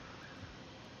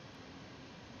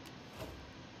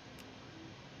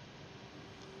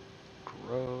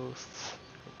 Growth,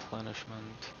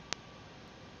 replenishment,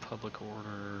 public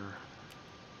order.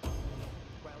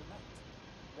 Well met.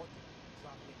 What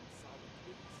traveling silent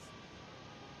is?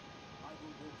 I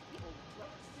will walk the old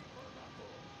tracks for battle.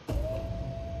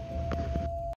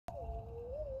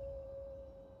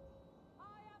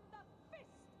 I am the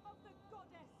fist of the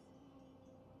goddess.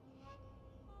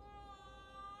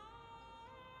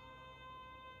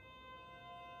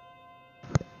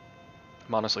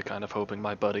 I'm honestly kind of hoping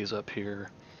my buddies up here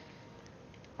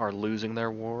are losing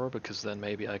their war, because then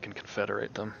maybe I can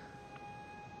confederate them.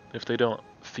 If they don't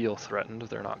feel threatened,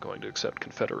 they're not going to accept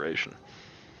confederation.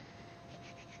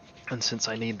 And since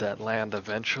I need that land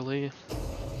eventually...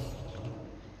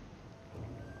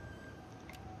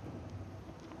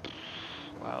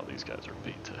 Wow, these guys are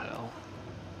beat to hell.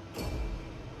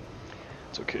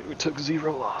 It's okay, we took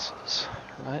 0 losses,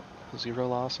 right? 0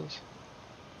 losses?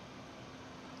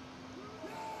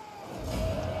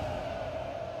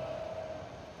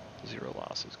 Zero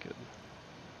losses, good.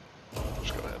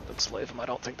 Just go ahead and enslave them. I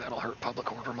don't think that'll hurt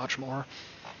public order much more.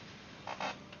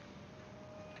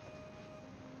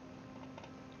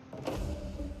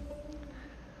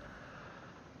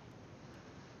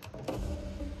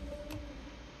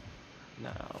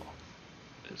 Now,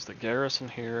 is the garrison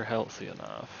here healthy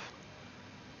enough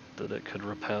that it could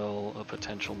repel a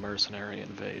potential mercenary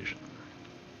invasion?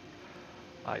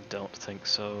 I don't think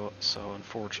so, so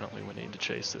unfortunately we need to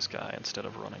chase this guy instead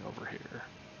of running over here.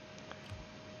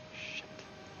 Shit.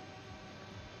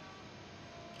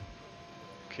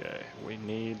 Okay, we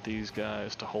need these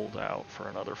guys to hold out for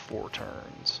another 4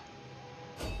 turns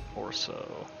or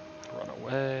so. Run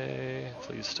away,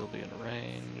 please still be in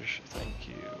range, thank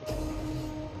you.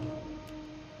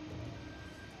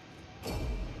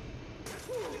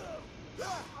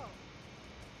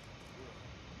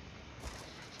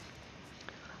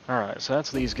 Alright, so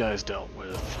that's these guys dealt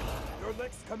with. Your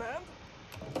next command?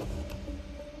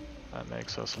 That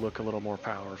makes us look a little more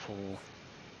powerful.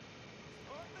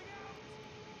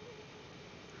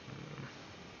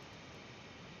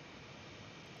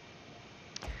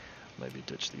 Maybe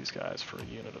ditch these guys for a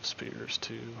unit of spears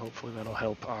too. Hopefully that'll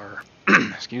help our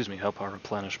excuse me, help our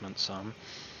replenishment some.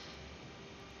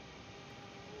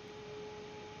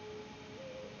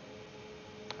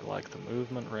 I like the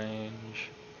movement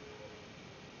range.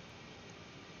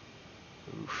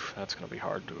 Oof, that's going to be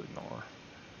hard to ignore.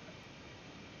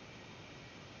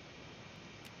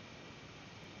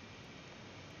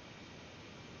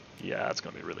 Yeah, it's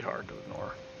going to be really hard to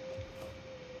ignore.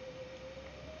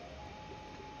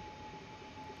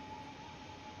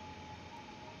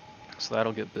 So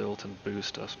that'll get built and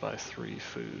boost us by 3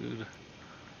 food.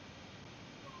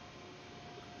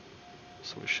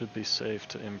 So we should be safe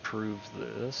to improve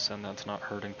this, and that's not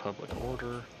hurting public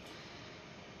order.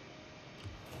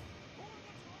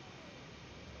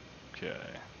 Okay.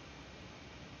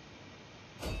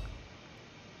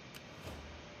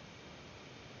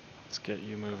 Let's get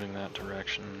you moving that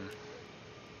direction.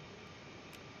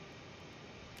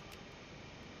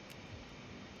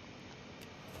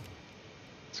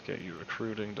 Let's get you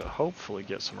recruiting to hopefully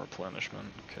get some replenishment.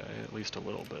 Okay, at least a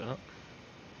little bit.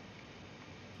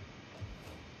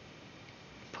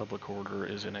 Public order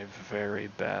is in a very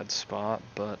bad spot,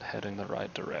 but heading the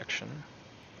right direction.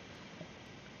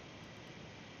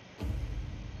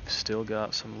 Still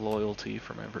got some loyalty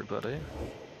from everybody.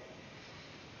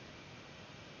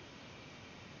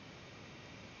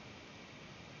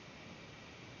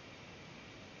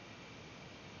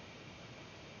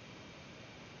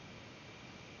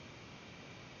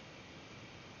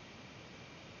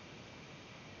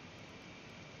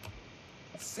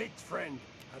 Sit, friend,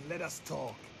 and let us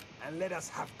talk. And let us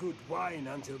have good wine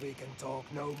until we can talk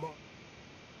no more.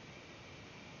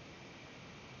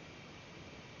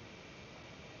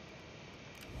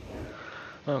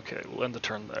 Okay, we'll end the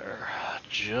turn there.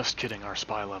 Just kidding, our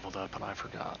spy leveled up and I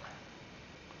forgot.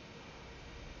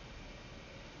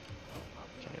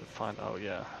 Can't even find, oh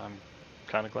yeah, I'm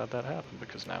kind of glad that happened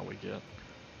because now we get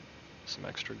some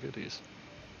extra goodies.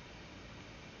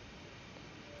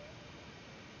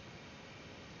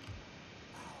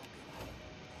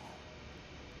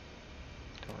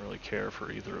 really care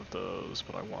for either of those,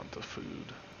 but I want the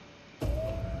food.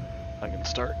 I can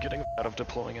start getting out of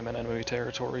deploying him in enemy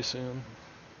territory soon.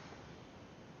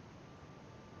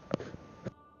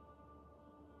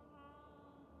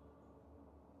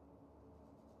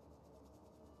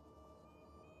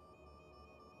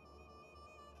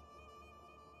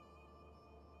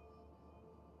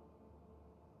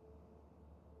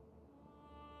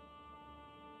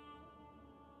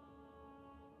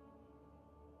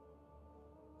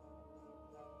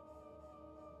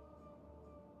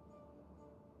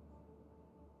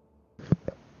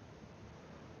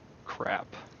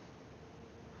 Crap.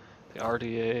 The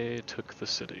RDA took the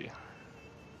city.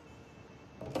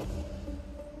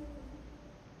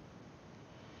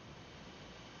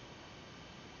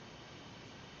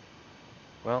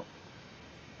 Well,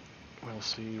 we'll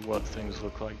see what things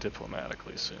look like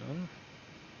diplomatically soon.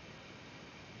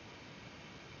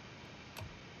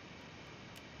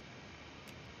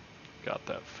 Got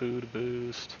that food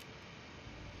boost.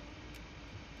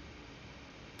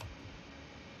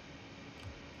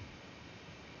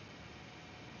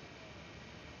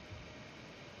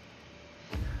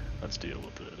 Let's deal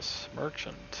with this.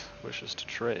 Merchant wishes to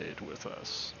trade with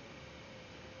us.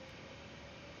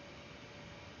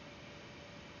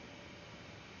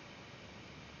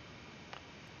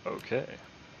 Okay,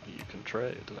 you can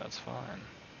trade, that's fine.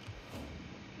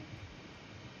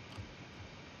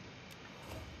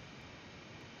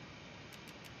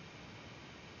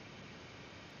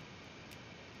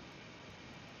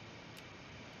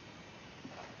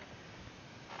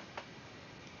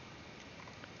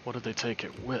 What did they take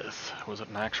it with? Was it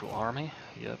an actual army?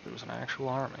 Yep, it was an actual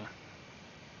army.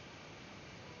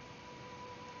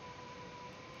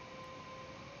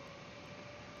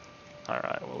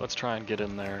 Alright, well let's try and get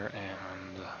in there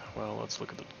and, well, let's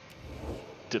look at the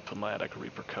diplomatic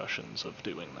repercussions of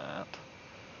doing that.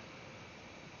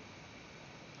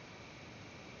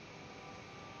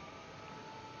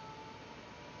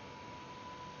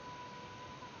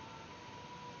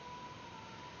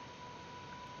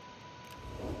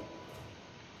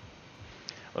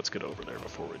 Let's get over there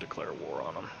before we declare war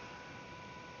on them.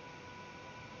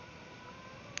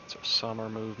 It's our summer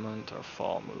movement, our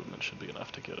fall movement should be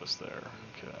enough to get us there.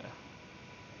 Okay.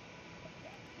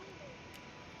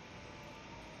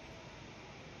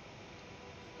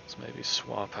 Let's maybe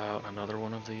swap out another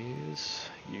one of these.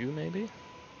 You, maybe?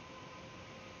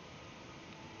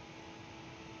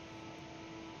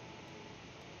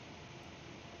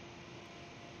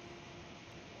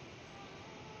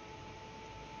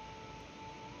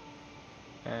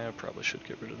 I probably should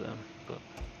get rid of them, but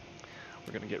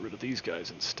we're gonna get rid of these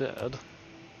guys instead.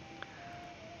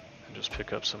 And just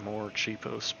pick up some more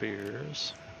cheapo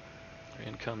spears. Our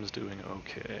income's doing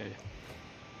okay.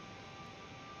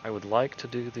 I would like to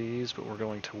do these, but we're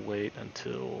going to wait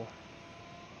until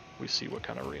we see what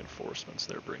kind of reinforcements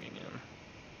they're bringing in.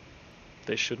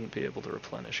 They shouldn't be able to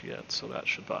replenish yet, so that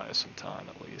should buy us some time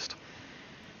at least.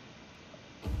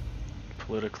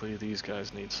 Politically, these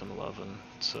guys need some loving,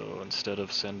 so instead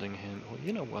of sending him... Well,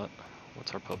 you know what?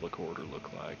 What's our public order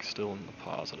look like? Still in the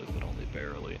positive, but only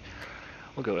barely.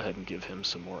 We'll go ahead and give him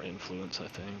some more influence, I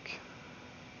think.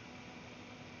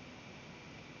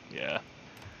 Yeah.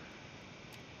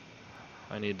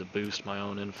 I need to boost my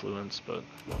own influence, but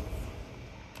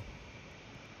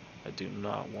I do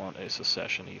not want a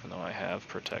secession, even though I have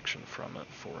protection from it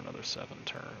for another 7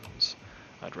 turns.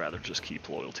 I'd rather just keep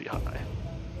loyalty high.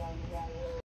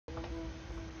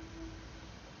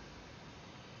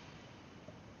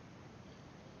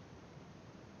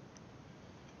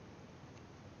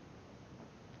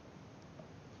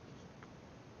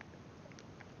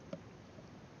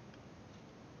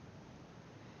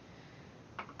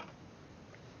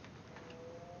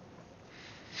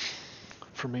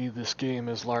 For me, this game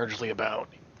is largely about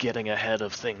getting ahead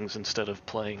of things instead of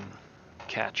playing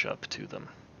catch-up to them.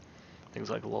 Things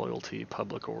like loyalty,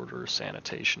 public order,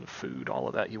 sanitation, food, all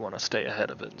of that, you want to stay ahead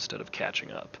of it instead of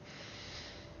catching up.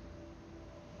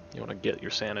 You want to get your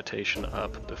sanitation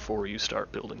up before you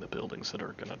start building the buildings that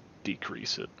are going to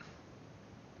decrease it.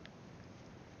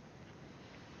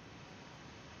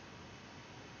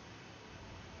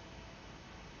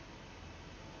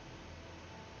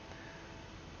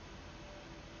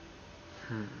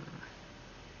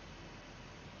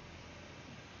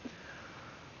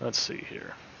 Let's see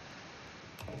here.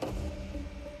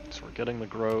 So we're getting the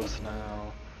growth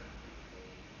now.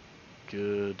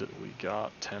 Good, we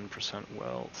got 10%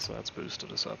 wealth, so that's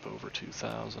boosted us up over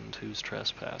 2,000. Who's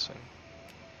trespassing?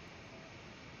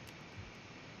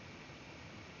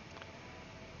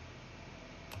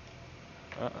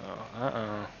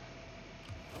 Uh-oh.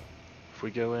 If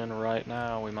we go in right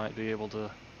now, we might be able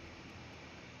to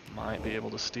Might be able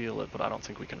to steal it, but I don't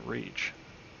think we can reach.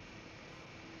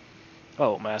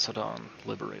 Oh, Macedon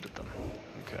liberated them.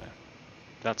 Okay.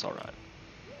 That's alright.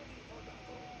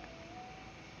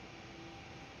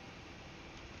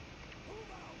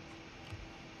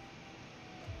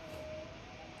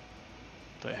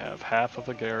 They have half of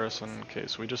a garrison. Okay,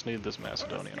 so we just need this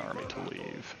Macedonian army to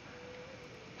leave.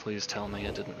 Please tell me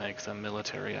it didn't make them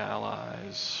military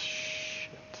allies.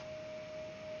 Shit.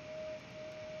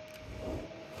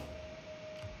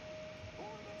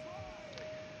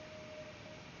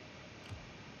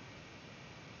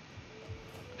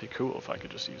 It'd be cool if I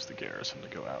could just use the garrison to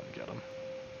go out and get them.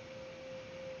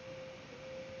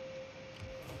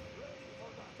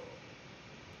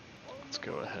 Let's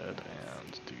go ahead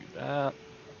and do that.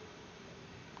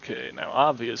 Okay, now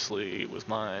obviously with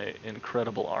my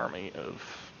incredible army of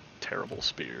terrible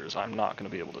spears, I'm not going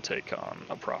to be able to take on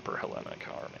a proper Hellenic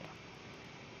army.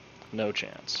 No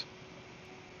chance.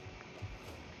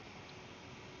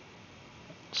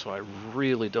 So I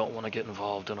really don't want to get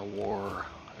involved in a war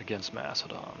against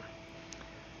Macedon.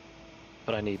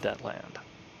 But I need that land.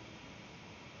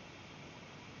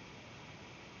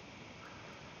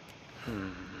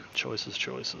 Choices,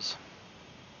 choices.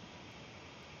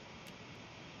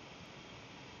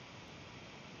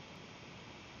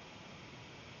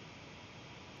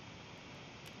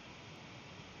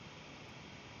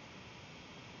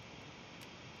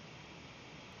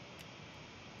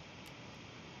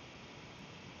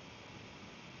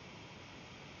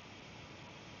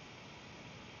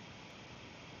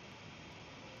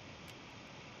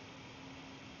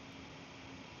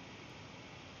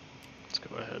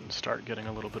 Go ahead and start getting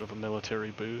a little bit of a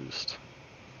military boost.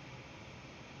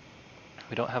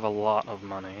 We don't have a lot of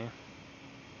money.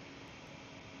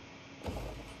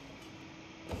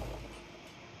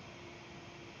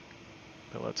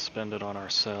 But let's spend it on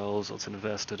ourselves. Let's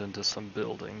invest it into some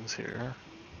buildings here.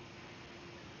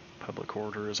 Public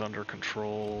order is under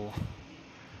control.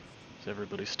 Is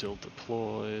everybody still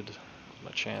deployed? Is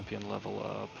my champion level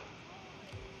up?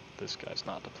 This guy's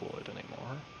not deployed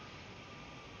anymore.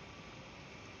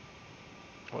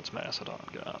 What's Macedon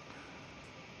got?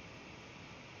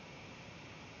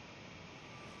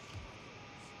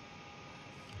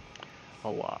 A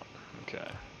lot.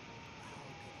 Okay.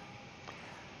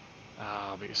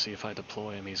 But you see, if I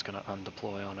deploy him, he's gonna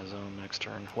undeploy on his own next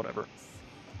turn. Whatever.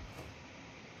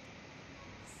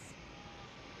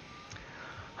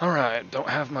 Alright, don't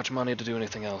have much money to do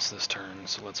anything else this turn,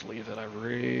 so let's leave it. I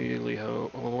really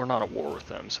hope... Well, we're not at war with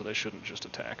them, so they shouldn't just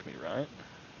attack me, right?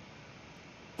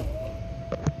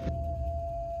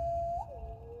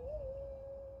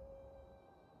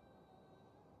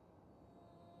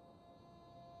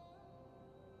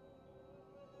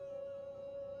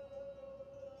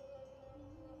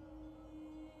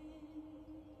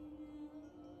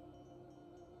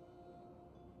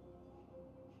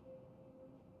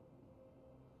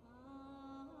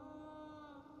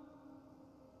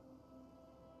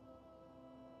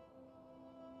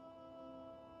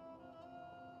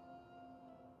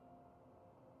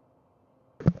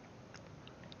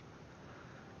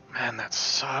 Man, that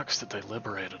sucks that they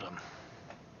liberated him.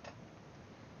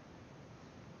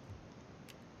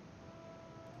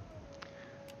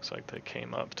 Looks like they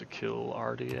came up to kill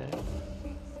RDA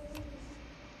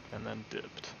and then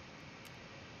dipped.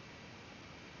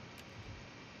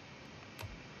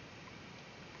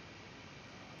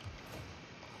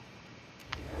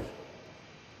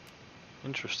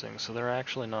 Interesting, so they're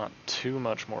actually not too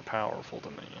much more powerful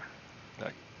than me.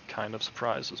 That kind of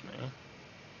surprises me.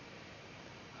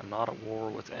 I'm not at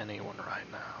war with anyone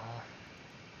right now.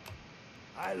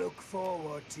 I look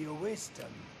forward to your wisdom,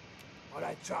 but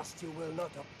I trust you will not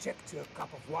object to a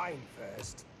cup of wine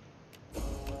first.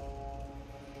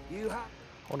 You have...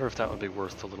 I wonder if that would be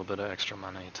worth a little bit of extra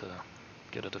money to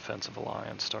get a defensive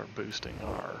alliance, start boosting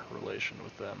our relation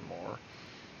with them more.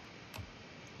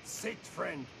 Sit,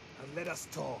 friend, and let us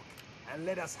talk. And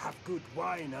let us have good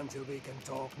wine until we can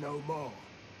talk no more.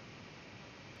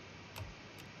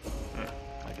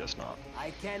 I guess not.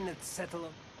 I cannot settle...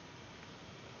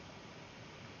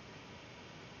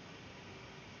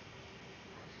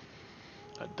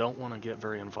 I don't want to get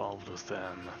very involved with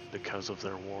them because of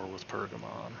their war with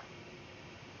Pergamon.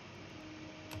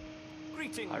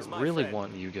 Greetings, I really friend.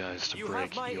 want you guys to You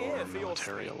break have my your ear for your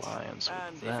military speech, alliance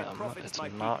and with if it them. profits It's my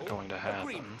not people, going to happen.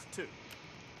 agreement too.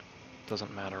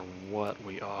 Doesn't matter what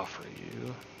we offer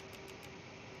you.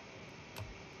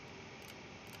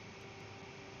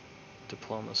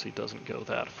 Diplomacy doesn't go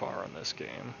that far in this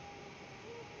game.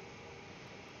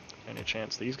 Any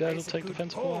chance these guys will take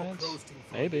defensive alliance?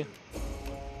 Maybe.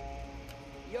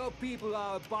 Your people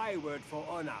are a byword for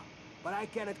honor. but I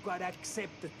cannot quite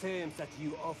accept the terms that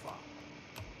you offer.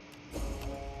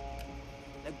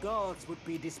 The gods would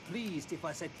be displeased if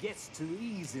I said yes too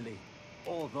easily,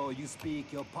 although you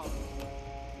speak your part.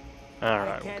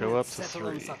 Alright, we'll go up to settle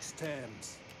on 3. such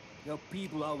terms. Your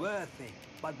people are worthy,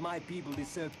 but my people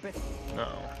deserve better. No,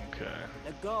 okay.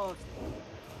 The gods...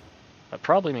 That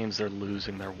probably means they're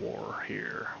losing their war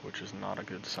here, which is not a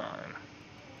good sign.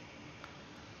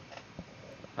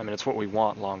 I mean, it's what we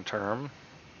want long term.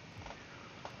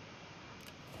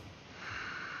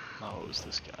 Oh, who's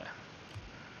this guy?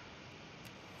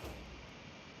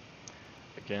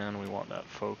 Again, we want that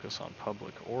focus on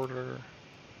public order.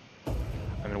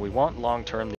 I mean, we want long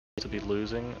term to be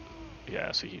losing.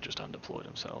 Yeah, see, he just undeployed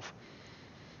himself.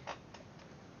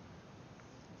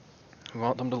 We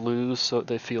want them to lose so that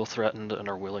they feel threatened and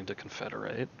are willing to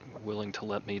confederate, willing to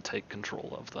let me take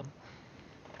control of them.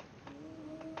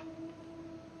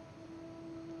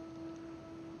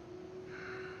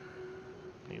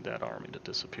 Need that army to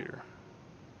disappear.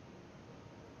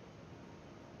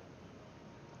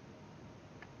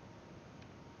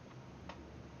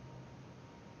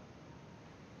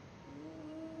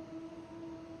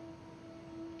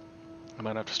 I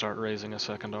might have to start raising a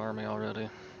second army already.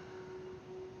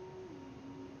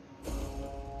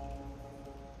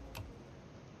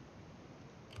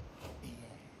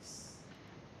 Yes.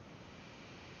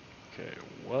 Okay,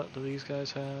 what do these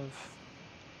guys have?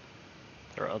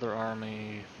 Their other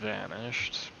army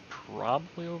vanished.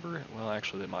 Probably over... Well,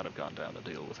 actually, they might have gone down to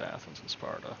deal with Athens and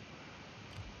Sparta.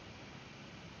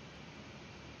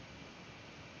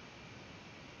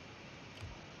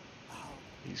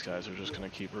 These guys are just going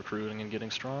to keep recruiting and getting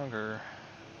stronger.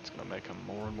 It's going to make them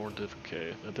more and more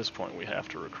difficult. At this point, we have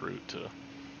to recruit to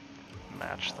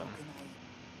match them.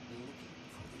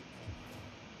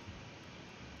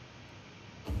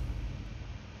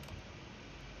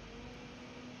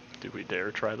 Do we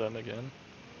dare try them again?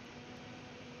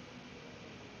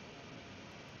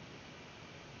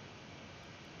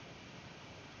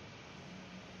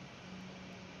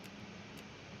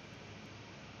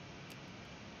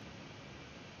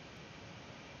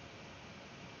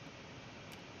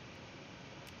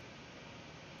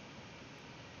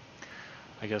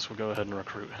 I guess we'll go ahead and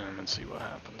recruit him and see what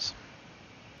happens.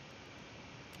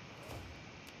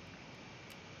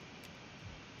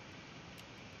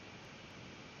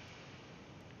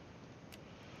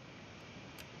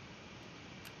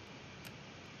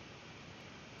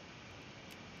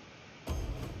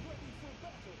 Ready for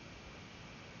battle.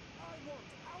 I want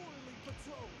hourly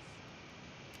patrols.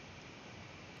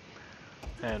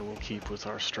 And we'll keep with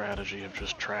our strategy of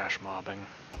just trash mobbing.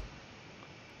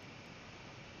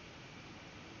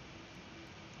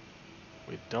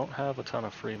 We don't have a ton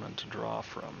of freemen to draw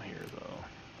from here, though.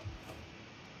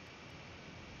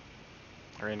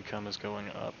 Our income is going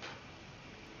up.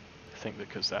 I think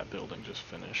because that building just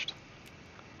finished.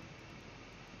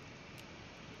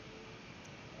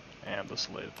 And the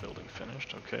slave building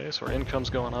finished. Okay, so our income's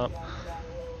going up.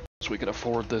 So we can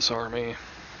afford this army.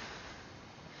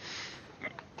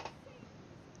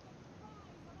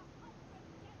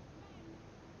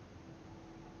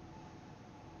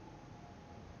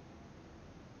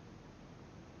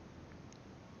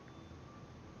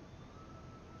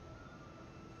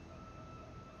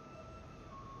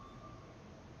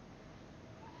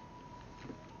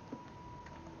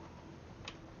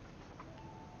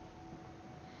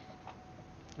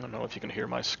 I don't know if you can hear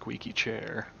my squeaky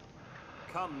chair.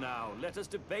 Come now, let us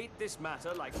debate this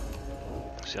matter like...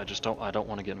 See, I don't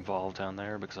want to get involved down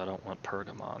there because I don't want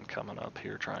Pergamon coming up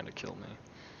here trying to kill me.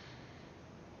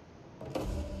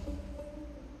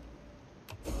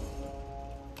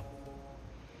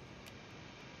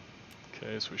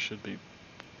 Okay, so we should be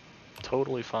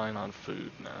totally fine on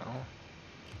food now.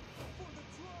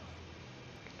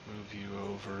 Move you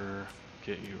over,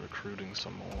 get you recruiting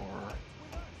some more.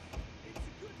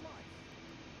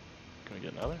 Can we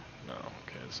get another? No,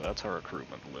 okay, so that's our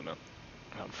recruitment limit.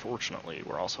 Unfortunately,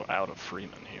 we're also out of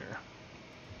freemen here.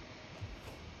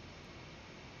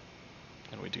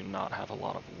 And we do not have a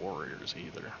lot of warriors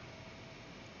either.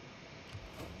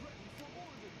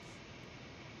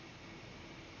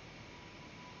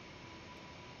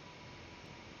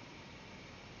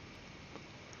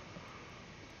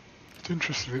 It's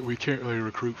interesting that we can't really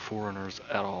recruit foreigners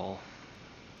at all.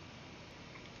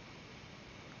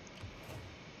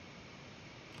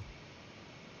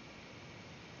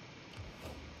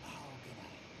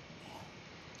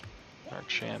 Our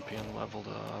champion leveled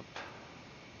up.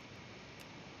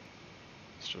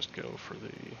 Let's just go for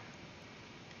the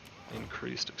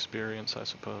increased experience, I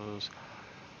suppose.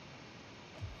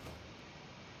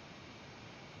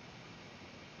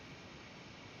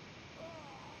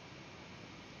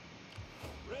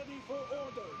 for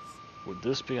orders. Would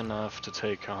this be enough to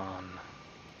take on...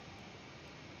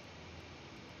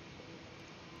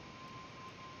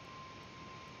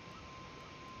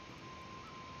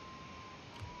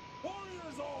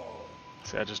 Warriors all!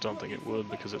 See, I just don't think it would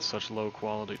because it's such low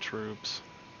quality troops.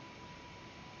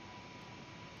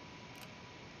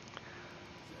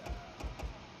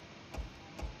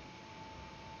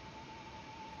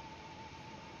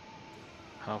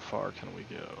 How far can we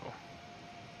go?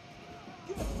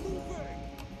 Get moving!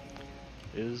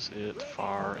 Is it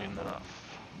far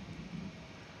enough?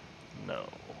 No.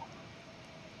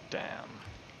 Damn.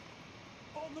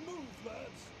 On the move, lads!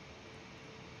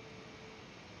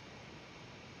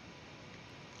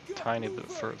 Get Tiny bit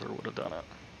moving! further would have done it.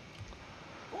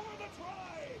 For the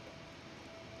tribe!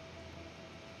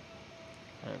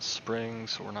 And it's spring,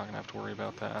 so we're not going to have to worry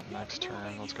about that next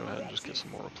turn. Let's go ahead and just get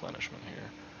some more replenishment here.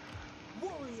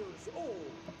 Warriors all!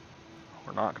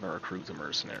 We're not going to recruit the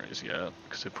mercenaries yet,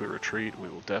 because if we retreat, we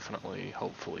will definitely,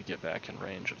 hopefully, get back in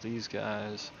range of these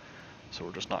guys. So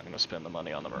we're just not going to spend the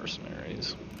money on the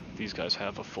mercenaries. These guys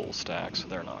have a full stack, so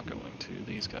they're not going to.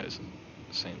 These guys,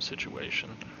 same situation.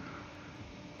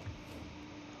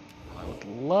 I would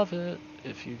love it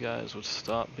if you guys would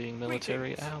stop being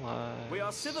military Greetings. allies. We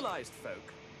are civilized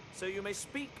folk, so you may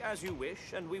speak as you wish,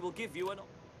 and we will give you an...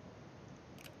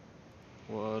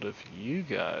 What if you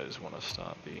guys want to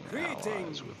stop being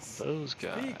allies with those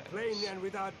guys? Speak plainly and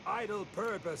without idle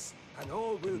purpose, and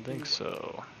all will Didn't think be...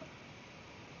 so.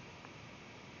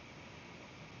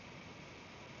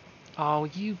 Oh,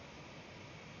 you...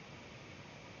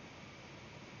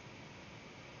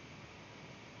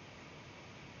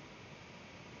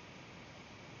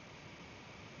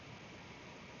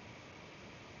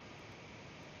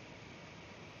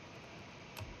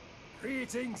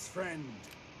 Greetings, friend.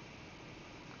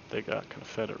 They got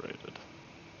confederated.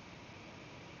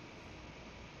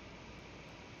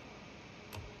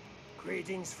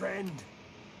 Greetings, friend.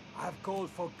 I've called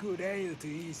for good ale to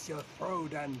ease your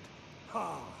throat and,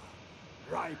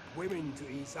 ripe women to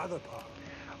ease other parts.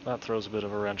 That throws a bit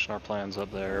of a wrench in our plans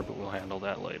up there, but we'll handle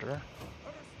that later.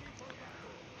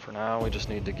 For now, we just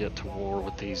need to get to war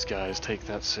with these guys, take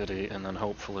that city, and then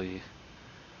hopefully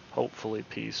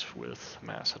peace with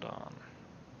Macedon.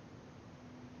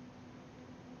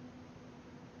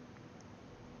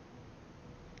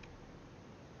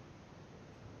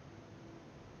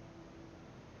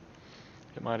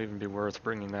 It might even be worth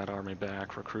bringing that army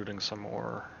back, recruiting some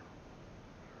more,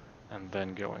 and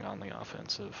then going on the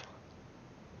offensive.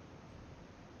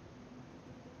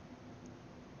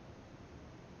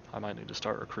 I might need to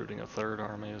start recruiting a third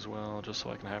army as well, just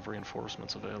so I can have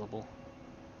reinforcements available.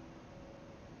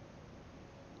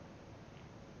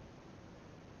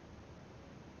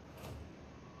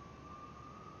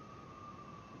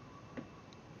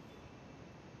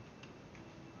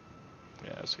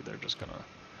 Yeah, see, they're just gonna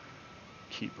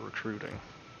keep recruiting.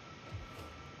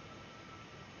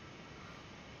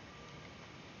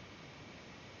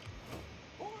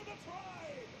 For the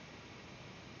tribe!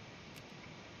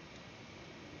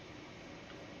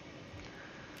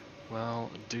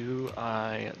 Well, do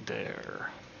I dare?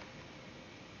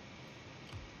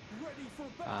 Ready for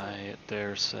battle! I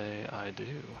dare say I do.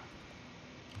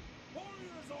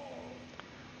 Warriors all!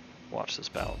 Watch this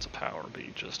balance of power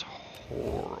be just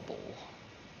horrible.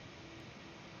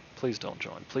 Please don't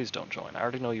join. Please don't join. I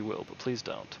already know you will, but please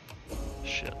don't.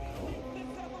 Shit.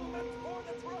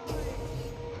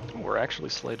 We're actually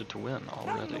slated to win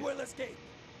already. None will escape.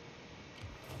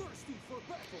 Thirsty for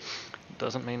battle.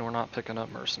 Doesn't mean we're not picking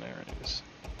up mercenaries.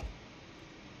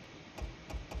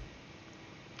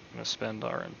 I'm gonna spend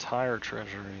our entire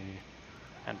treasury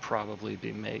and probably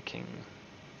be making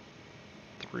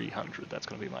 300. That's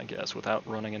gonna be my guess without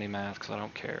running any math because I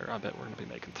don't care. I bet we're gonna be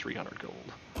making 300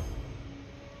 gold.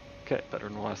 Okay, better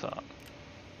than what I thought.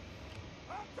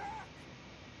 Attack!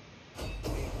 We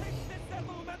take the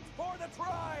settlement for the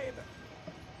tribe!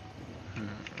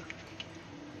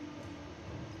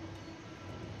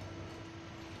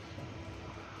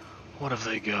 What have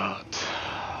they got?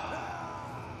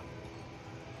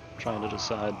 Trying to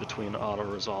decide between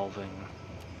auto-resolving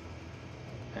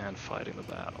and fighting the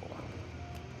battle.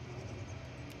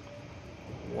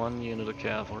 1 unit of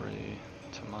cavalry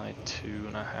to my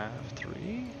 2.5,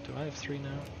 3? Do I have 3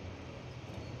 now?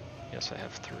 Yes, I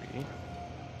have 3.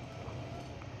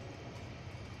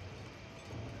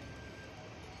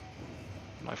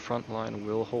 My front line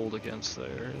will hold against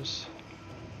theirs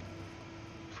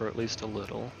for at least a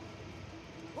little.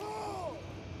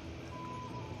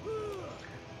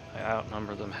 I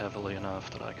outnumber them heavily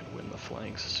enough that I could win the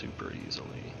flanks super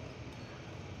easily.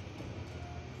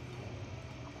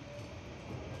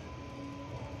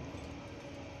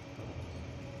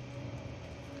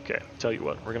 Okay, tell you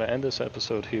what, we're going to end this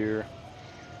episode here,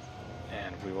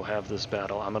 and we will have this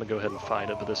battle. I'm going to go ahead and fight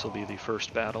it, but this will be the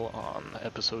first battle on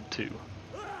episode 2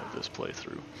 of this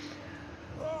playthrough.